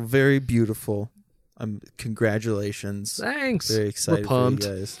awesome. Well, so very beautiful. Congratulations. Thanks. Very excited for you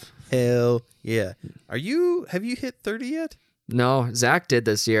guys. Hell yeah. Have you hit 30 yet? No, Zach did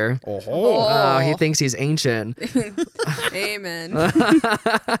this year. He thinks he's ancient. Amen.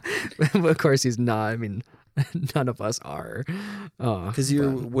 Of course he's not. I mean, none of us are. Because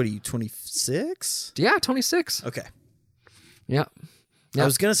what are you, 26? Yeah, 26. Okay. Yeah. I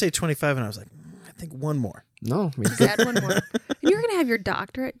was going to say 25 and I was like, I think one more. No. Add one more. And you're going to have your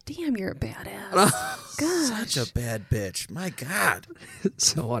doctorate? Damn, you're a badass. Gosh. Such a bad bitch. My God.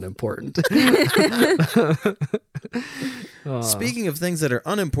 So unimportant. Speaking of things that are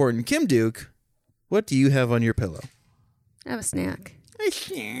unimportant, Kim Duke, what do you have on your pillow? I have a snack.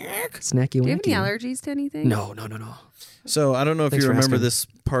 Snacky. Do you have any allergies to anything? No. So I don't know if you remember this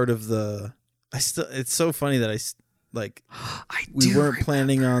part of the. It's so funny that we weren't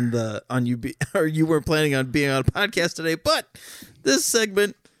planning you weren't planning on being on a podcast today, but this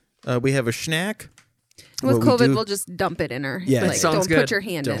segment we have a snack. With COVID, we'll just dump it in her. Yeah, like, sounds don't good. Put your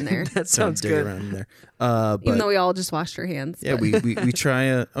hand in there. That sounds good. Around in there. Even though we all just washed our hands. Yeah, we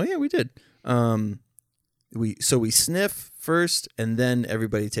try. We did. We sniff first, and then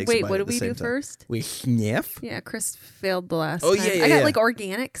everybody takes. Wait, a bite what at did the we same do time. first? We sniff. Yeah, Chris failed the last time. Yeah, I got like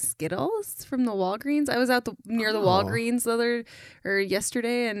organic Skittles from the Walgreens. I was out near the Walgreens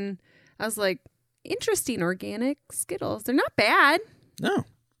yesterday, and I was like, interesting organic Skittles. They're not bad. No.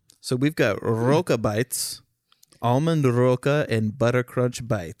 So we've got Roca Bites, Almond Roca, and Butter Crunch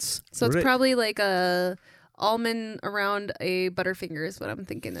Bites. So it's probably like a almond around a Butterfinger is what I'm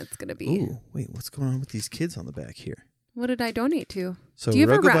thinking it's going to be. Ooh, wait, what's going on with these kids on the back here? What did I donate to? So do you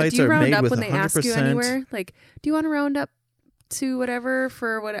Roca Bites are round made up with when they 100%. ask you anywhere? Like, do you want to round up to whatever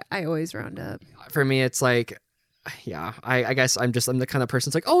for what? I always round up. For me, it's like, yeah, I guess I'm the kind of person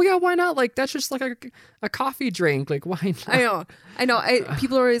that's like, oh yeah, why not? Like that's just like a coffee drink. Like why not? I know.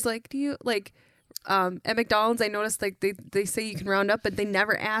 People are always like, do you like? At McDonald's, I noticed like they say you can round up, but they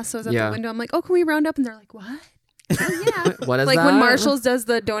never ask. So I was at the window. I'm like, oh, can we round up? And they're like, what? Oh, yeah. What is like that? When Marshall's does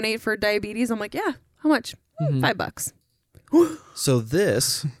the donate for diabetes, I'm like, yeah. How much? $5. So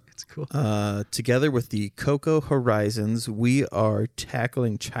this, it's cool. Together with the Cocoa Horizons, we are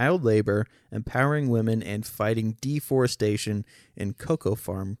tackling child labor, empowering women, and fighting deforestation in cocoa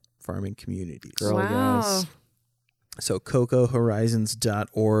farming communities. Guys. So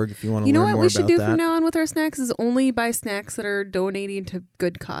cocohorizons.org if you want to learn more about that. You know what we should do from now on with our snacks is only buy snacks that are donating to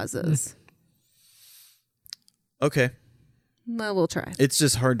good causes. Okay. Well, we'll try. It's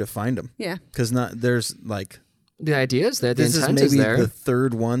just hard to find them. Yeah. Because there's like... The idea is there. The this intent is maybe there. the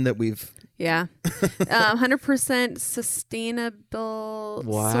third one that we've... Yeah. 100% sustainable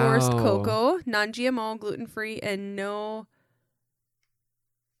sourced cocoa, non-GMO, gluten-free, and no...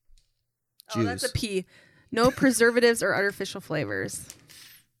 Juice. Oh, that's a P. No preservatives or artificial flavors.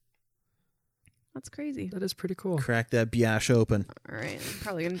 That's crazy. That is pretty cool. Crack that biatch open. All right, I'm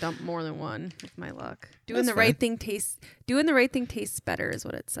probably gonna dump more than one with my luck. Doing That's the fine. right thing tastes better is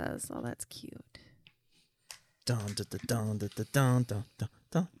what it says. Oh, that's cute. Dun, dun, dun, dun, dun, dun, dun, dun,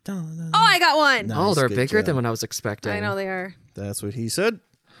 dun, dun. Oh, I got one. Nice, Oh, they're good bigger job. than what I was expecting. I know they are. That's what he said.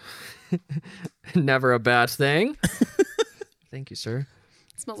 Never a bad thing. Thank you, sir.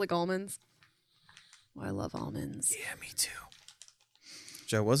 It smells like almonds. Oh, I love almonds. Yeah, me too.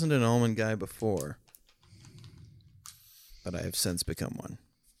 Which I wasn't an almond guy before, but I have since become one.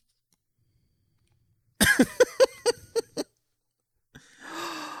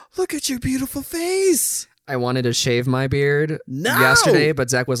 Look at your beautiful face. I wanted to shave my beard yesterday, but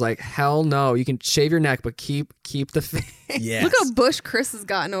Zach was like, "Hell no! You can shave your neck, but keep the face." Yes. Look how bush Chris has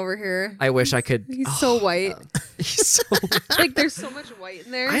gotten over here. I wish I could. He's so white. He's so. Like there's so much white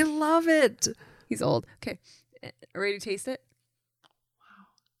in there. I love it. He's old. Okay, ready to taste it?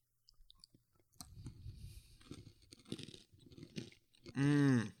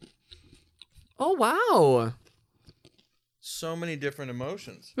 Oh wow! So many different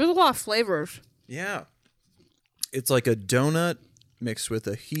emotions. There's a lot of flavors. Yeah. It's like a donut mixed with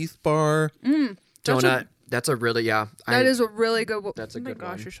a Heath bar. Donut. That's a really That is a really good one. That's a good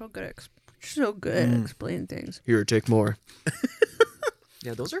one. You're so good at explaining things. Here, take more.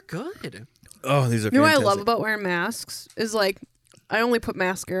 Yeah, those are good. Oh, these are You know what I fantastic. love about wearing masks is like I only put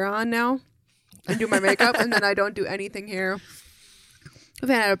mascara on now and do my makeup and then I don't do anything here. I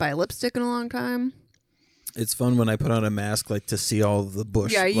haven't had to buy lipstick in a long time. It's fun when I put on a mask, like to see all the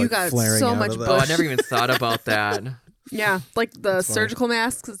bush. Yeah, you like, got flaring so out much of that. Oh, I bush. never even thought about that. Yeah, like the surgical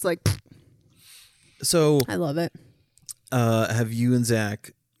masks. It's like So, I love it. have you and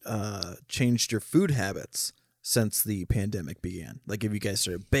Zach changed your food habits since the pandemic began? Like, have you guys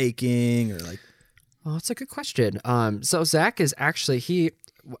started baking or like? Oh, that's a good question. So Zach is actually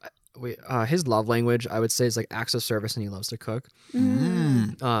his love language, I would say, is like acts of service, and he loves to cook.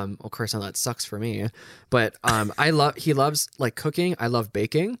 Of course, now that sucks for me, but he loves like cooking. I love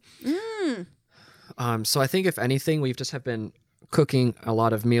baking. So I think if anything, we've just have been cooking a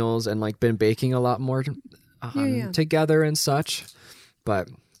lot of meals and like been baking a lot more together and such. But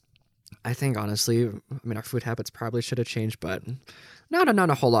I think honestly, I mean, our food habits probably should have changed, but not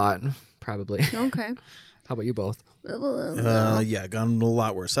a whole lot, probably. Okay. How about you both? Yeah, gotten a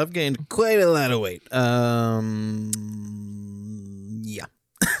lot worse. I've gained quite a lot of weight. Yeah.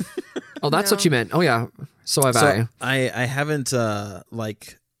 Oh, that's what you meant. Oh yeah. So have I. I haven't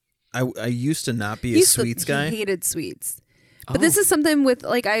like I used to not be a sweets guy. He hated sweets. But this is something with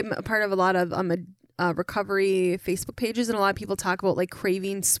like I'm a part of a lot of recovery Facebook pages, and a lot of people talk about like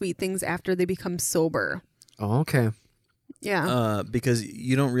craving sweet things after they become sober. Oh, okay. Yeah. Because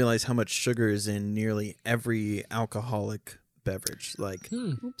you don't realize how much sugar is in nearly every alcoholic beverage, like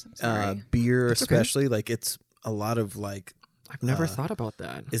Oops, I'm sorry. beer, That's especially. Like it's a lot of like. I've never thought about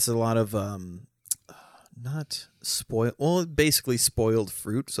that. It's a lot of not spoiled. Well, basically spoiled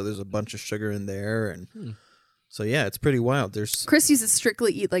fruit. So there's a bunch of sugar in there, and so yeah, it's pretty wild. There's Chris used to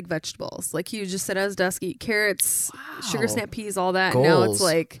strictly eat like vegetables. Like he would just sit at his desk, eat carrots, sugar snap peas, all that. And now it's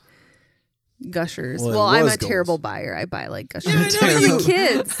like Gushers. Well, Well, I'm a goals. terrible buyer. I buy like Gushers. Yeah, I know, you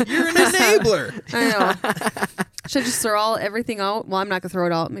kids. you're an enabler. I know. Should I just throw everything out? Well, I'm not gonna throw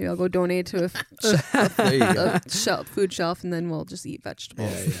it out. Maybe I'll go donate to There you go. a food shelf, and then we'll just eat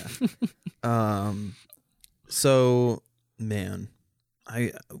vegetables. Yeah. So, man,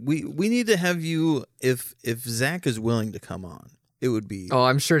 we need to have you if Zach is willing to come on. It would be. Oh,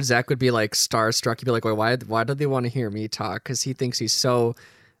 I'm sure Zach would be like starstruck. He'd be like, "Wait, why do they want to hear me talk?" Because he thinks he's so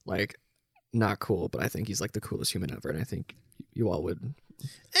like not cool, but I think he's like the coolest human ever, and I think you all would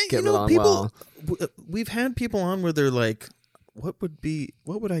get along well. We've had people on where they're like, "What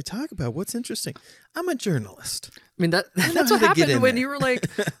would I talk about? What's interesting?" I'm a journalist. I mean that's what happened when you were like,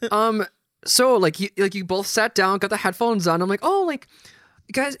 so like you both sat down, got the headphones on. I'm like, oh, like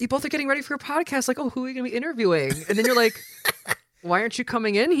you guys, you both are getting ready for a podcast. Like, oh, who are you gonna be interviewing? And then you're like, why aren't you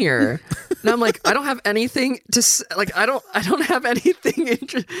coming in here? And I'm like, I don't have anything to like. I don't have anything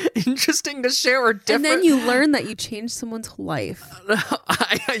interesting to share or different. And then you learn that you changed someone's life.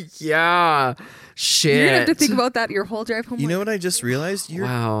 Yeah, shit. You're gonna have to think about that your whole drive home. You know what I just realized?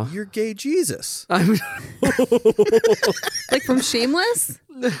 You're gay Jesus. I'm like from Shameless.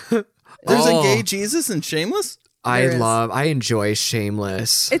 There's a gay Jesus in Shameless? I enjoy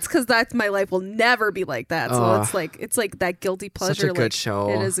Shameless. It's because my life will never be like that. So it's like that guilty pleasure. Such a good show.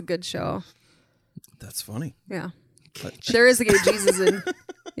 It is a good show. That's funny. Yeah. There is a gay Jesus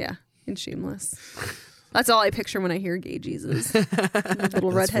in Shameless. That's all I picture when I hear gay Jesus.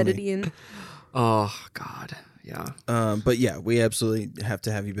 Little redheaded Ian. Oh God. Yeah. But yeah, we absolutely have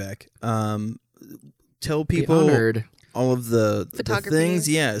to have you back. tell people all of the things.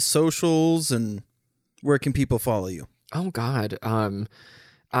 Yeah, socials, and where can people follow you? Oh God,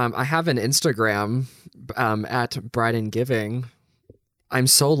 I have an Instagram at Bryden Giving. I'm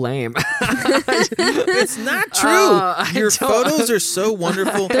so lame. It's not true. Your photos are so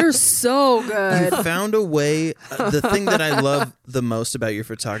wonderful. They're so good. You found a way. The thing that I love the most about your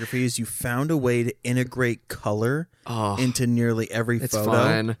photography is you found a way to integrate color into nearly every photo.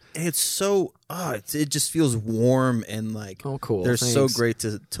 Fun. It's so, it just feels warm and like, cool. They're so great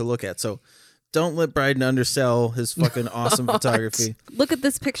to look at. So don't let Bryden undersell his fucking awesome photography. Look at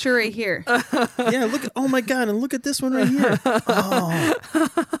this picture right here. Yeah, oh my God, and look at this one right here. Oh,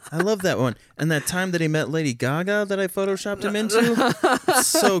 I love that one. And that time that he met Lady Gaga that I photoshopped him into. It's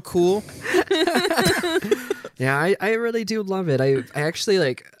so cool. Yeah, I really do love it. I actually,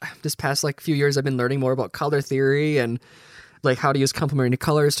 like, this past like few years I've been learning more about color theory and like how to use complementary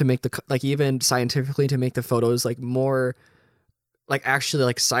colors to make like even scientifically to make the photos like more like actually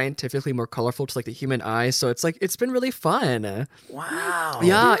like scientifically more colorful to like the human eye. So it's like, it's been really fun. Wow.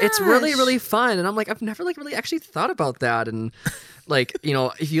 Yeah, it's really, really fun. And I'm like, I've never like really actually thought about that. And like, you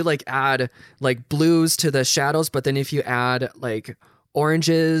know, if you like add like blues to the shadows, but then if you add like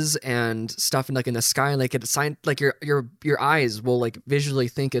oranges and stuff in like in the sky, like it's like your eyes will like visually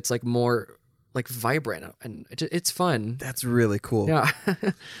think it's like more like vibrant, and it's fun. That's really cool. Yeah.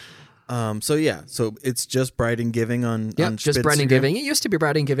 So it's just Bryden Giving on just Bryden Giving. It used to be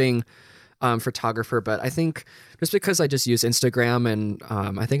Bryden Giving photographer, but I think just because I just use Instagram, and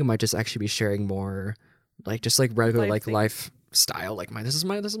I think I might just actually be sharing more like just like regular lifestyle, like this is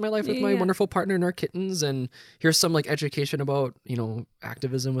my life with my wonderful partner and our kittens, and here's some like education about, you know,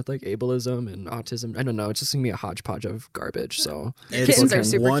 activism with like ableism and autism. I don't know, it's just gonna be a hodgepodge of garbage. So kittens are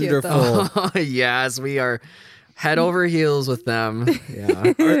super wonderful. Cute, though. Yes, we are head over heels with them.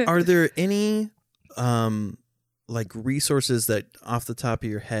 Yeah. Are there any like resources that off the top of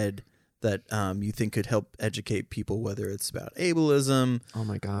your head that you think could help educate people, whether it's about ableism, oh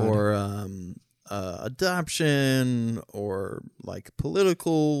my God, or adoption, or like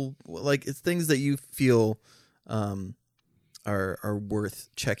political, like it's things that you feel are worth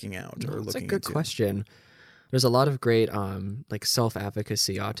checking out or looking into? That's a good question. There's a lot of great like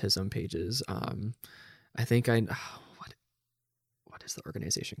self-advocacy autism pages. I think what is the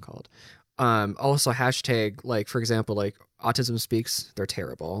organization called? Also hashtag, like, for example, like Autism Speaks, they're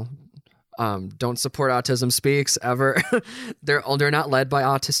terrible. Don't support Autism Speaks ever. They're not led by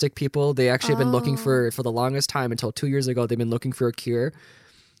autistic people. They actually have been looking for the longest time, until 2 years ago, they've been looking for a cure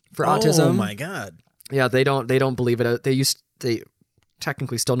for autism. Oh my God. Yeah, they don't believe it. They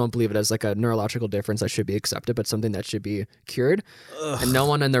technically still don't believe it as like a neurological difference that should be accepted, but something that should be cured. Ugh. And no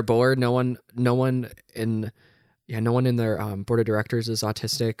one in their board, no one in their board of directors is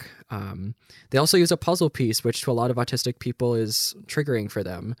autistic. They also use a puzzle piece, which to a lot of autistic people is triggering for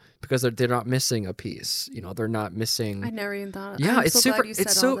them, because they're not missing a piece. You know, they're not missing. I never even thought. Yeah, it's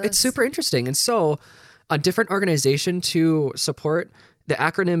super interesting. And so, a different organization to support, the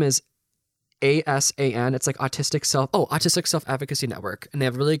acronym is ASAN. It's like Autistic Self-Advocacy Network, and they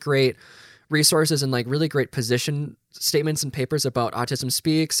have really great resources and like really great position statements and papers about Autism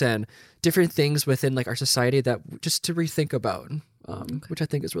Speaks and different things within like our society that just to rethink about, which I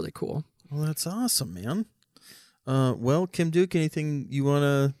think is really cool. Well, that's awesome, man. Well, Kim Duke, anything you want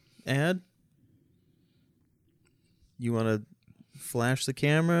to add? You want to flash the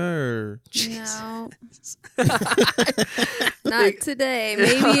camera, or no? Not today.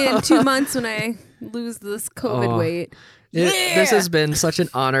 Maybe in 2 months when I lose this COVID weight. This has been such an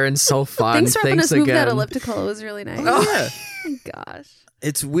honor and so fun. Thanks for helping us move again. that elliptical. It was really nice. Oh, yeah. Oh my gosh.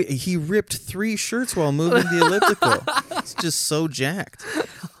 He ripped 3 shirts while moving the elliptical. It's just so jacked.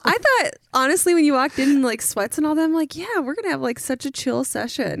 I thought, honestly, when you walked in like sweats and all that, I'm like, yeah, we're going to have like such a chill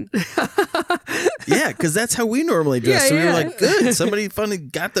session. Yeah, because that's how we normally dress. So we were like, good. Somebody finally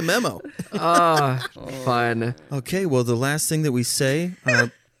got the memo. Fun. Okay, well, the last thing that we say.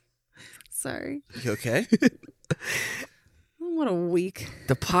 Sorry. You okay? What a week.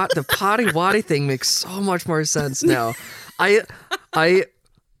 The Poddy Woddy thing makes so much more sense now. I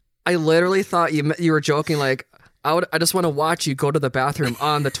literally thought you were joking, like I just want to watch you go to the bathroom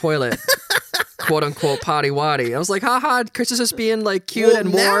on the toilet, quote unquote Poddy Woddy. I was like, haha, Chris is just being like cute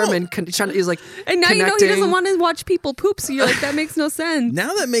and warm and he's like, and now connecting. You know he doesn't want to watch people poop, so you're like, that makes no sense.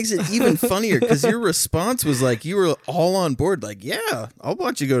 Now that makes it even funnier, because your response was like, you were all on board, like, yeah, I'll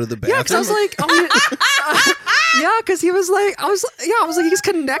watch you go to the bathroom. Yeah, because I was like, yeah, because he was like, I was like, he's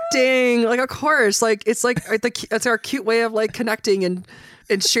connecting, like, of course, like it's it's our cute way of like connecting and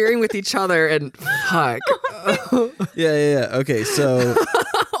sharing with each other, and fuck. Yeah. Okay, so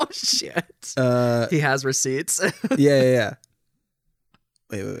shit. He has receipts. Yeah.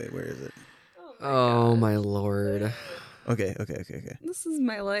 Wait. Where is it? Oh my lord. Okay. This is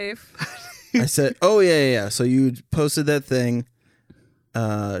my life. I said, oh yeah. So you posted that thing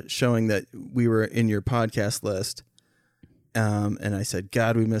showing that we were in your podcast list. And I said,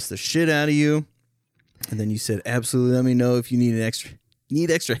 God, we missed the shit out of you. And then you said, absolutely, let me know if you need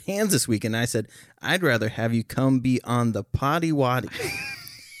extra hands this week. And I said, I'd rather have you come be on the Poddy Woddy.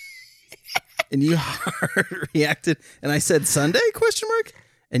 And you hard reacted. And I said, Sunday, ?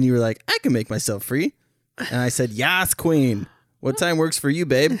 And you were like, I can make myself free. And I said, yas, queen. What time works for you,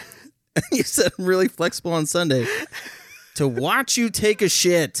 babe? And you said, I'm really flexible on Sunday to watch you take a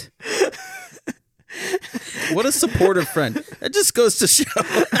shit. What a supportive friend. That just goes to show.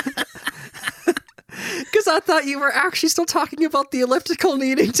 Because I thought you were actually still talking about the elliptical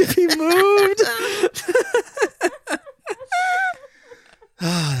needing to be moved.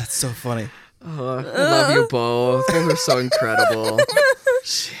 Oh, that's so funny. Oh, I love you both. Those are so incredible.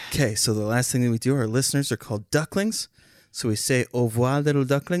 Okay, so the last thing that we do, our listeners are called ducklings. So we say, au revoir, little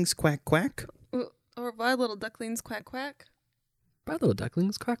ducklings, quack, quack. Au revoir, little ducklings, quack, quack. Bye, little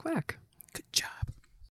ducklings, quack, quack. Good job.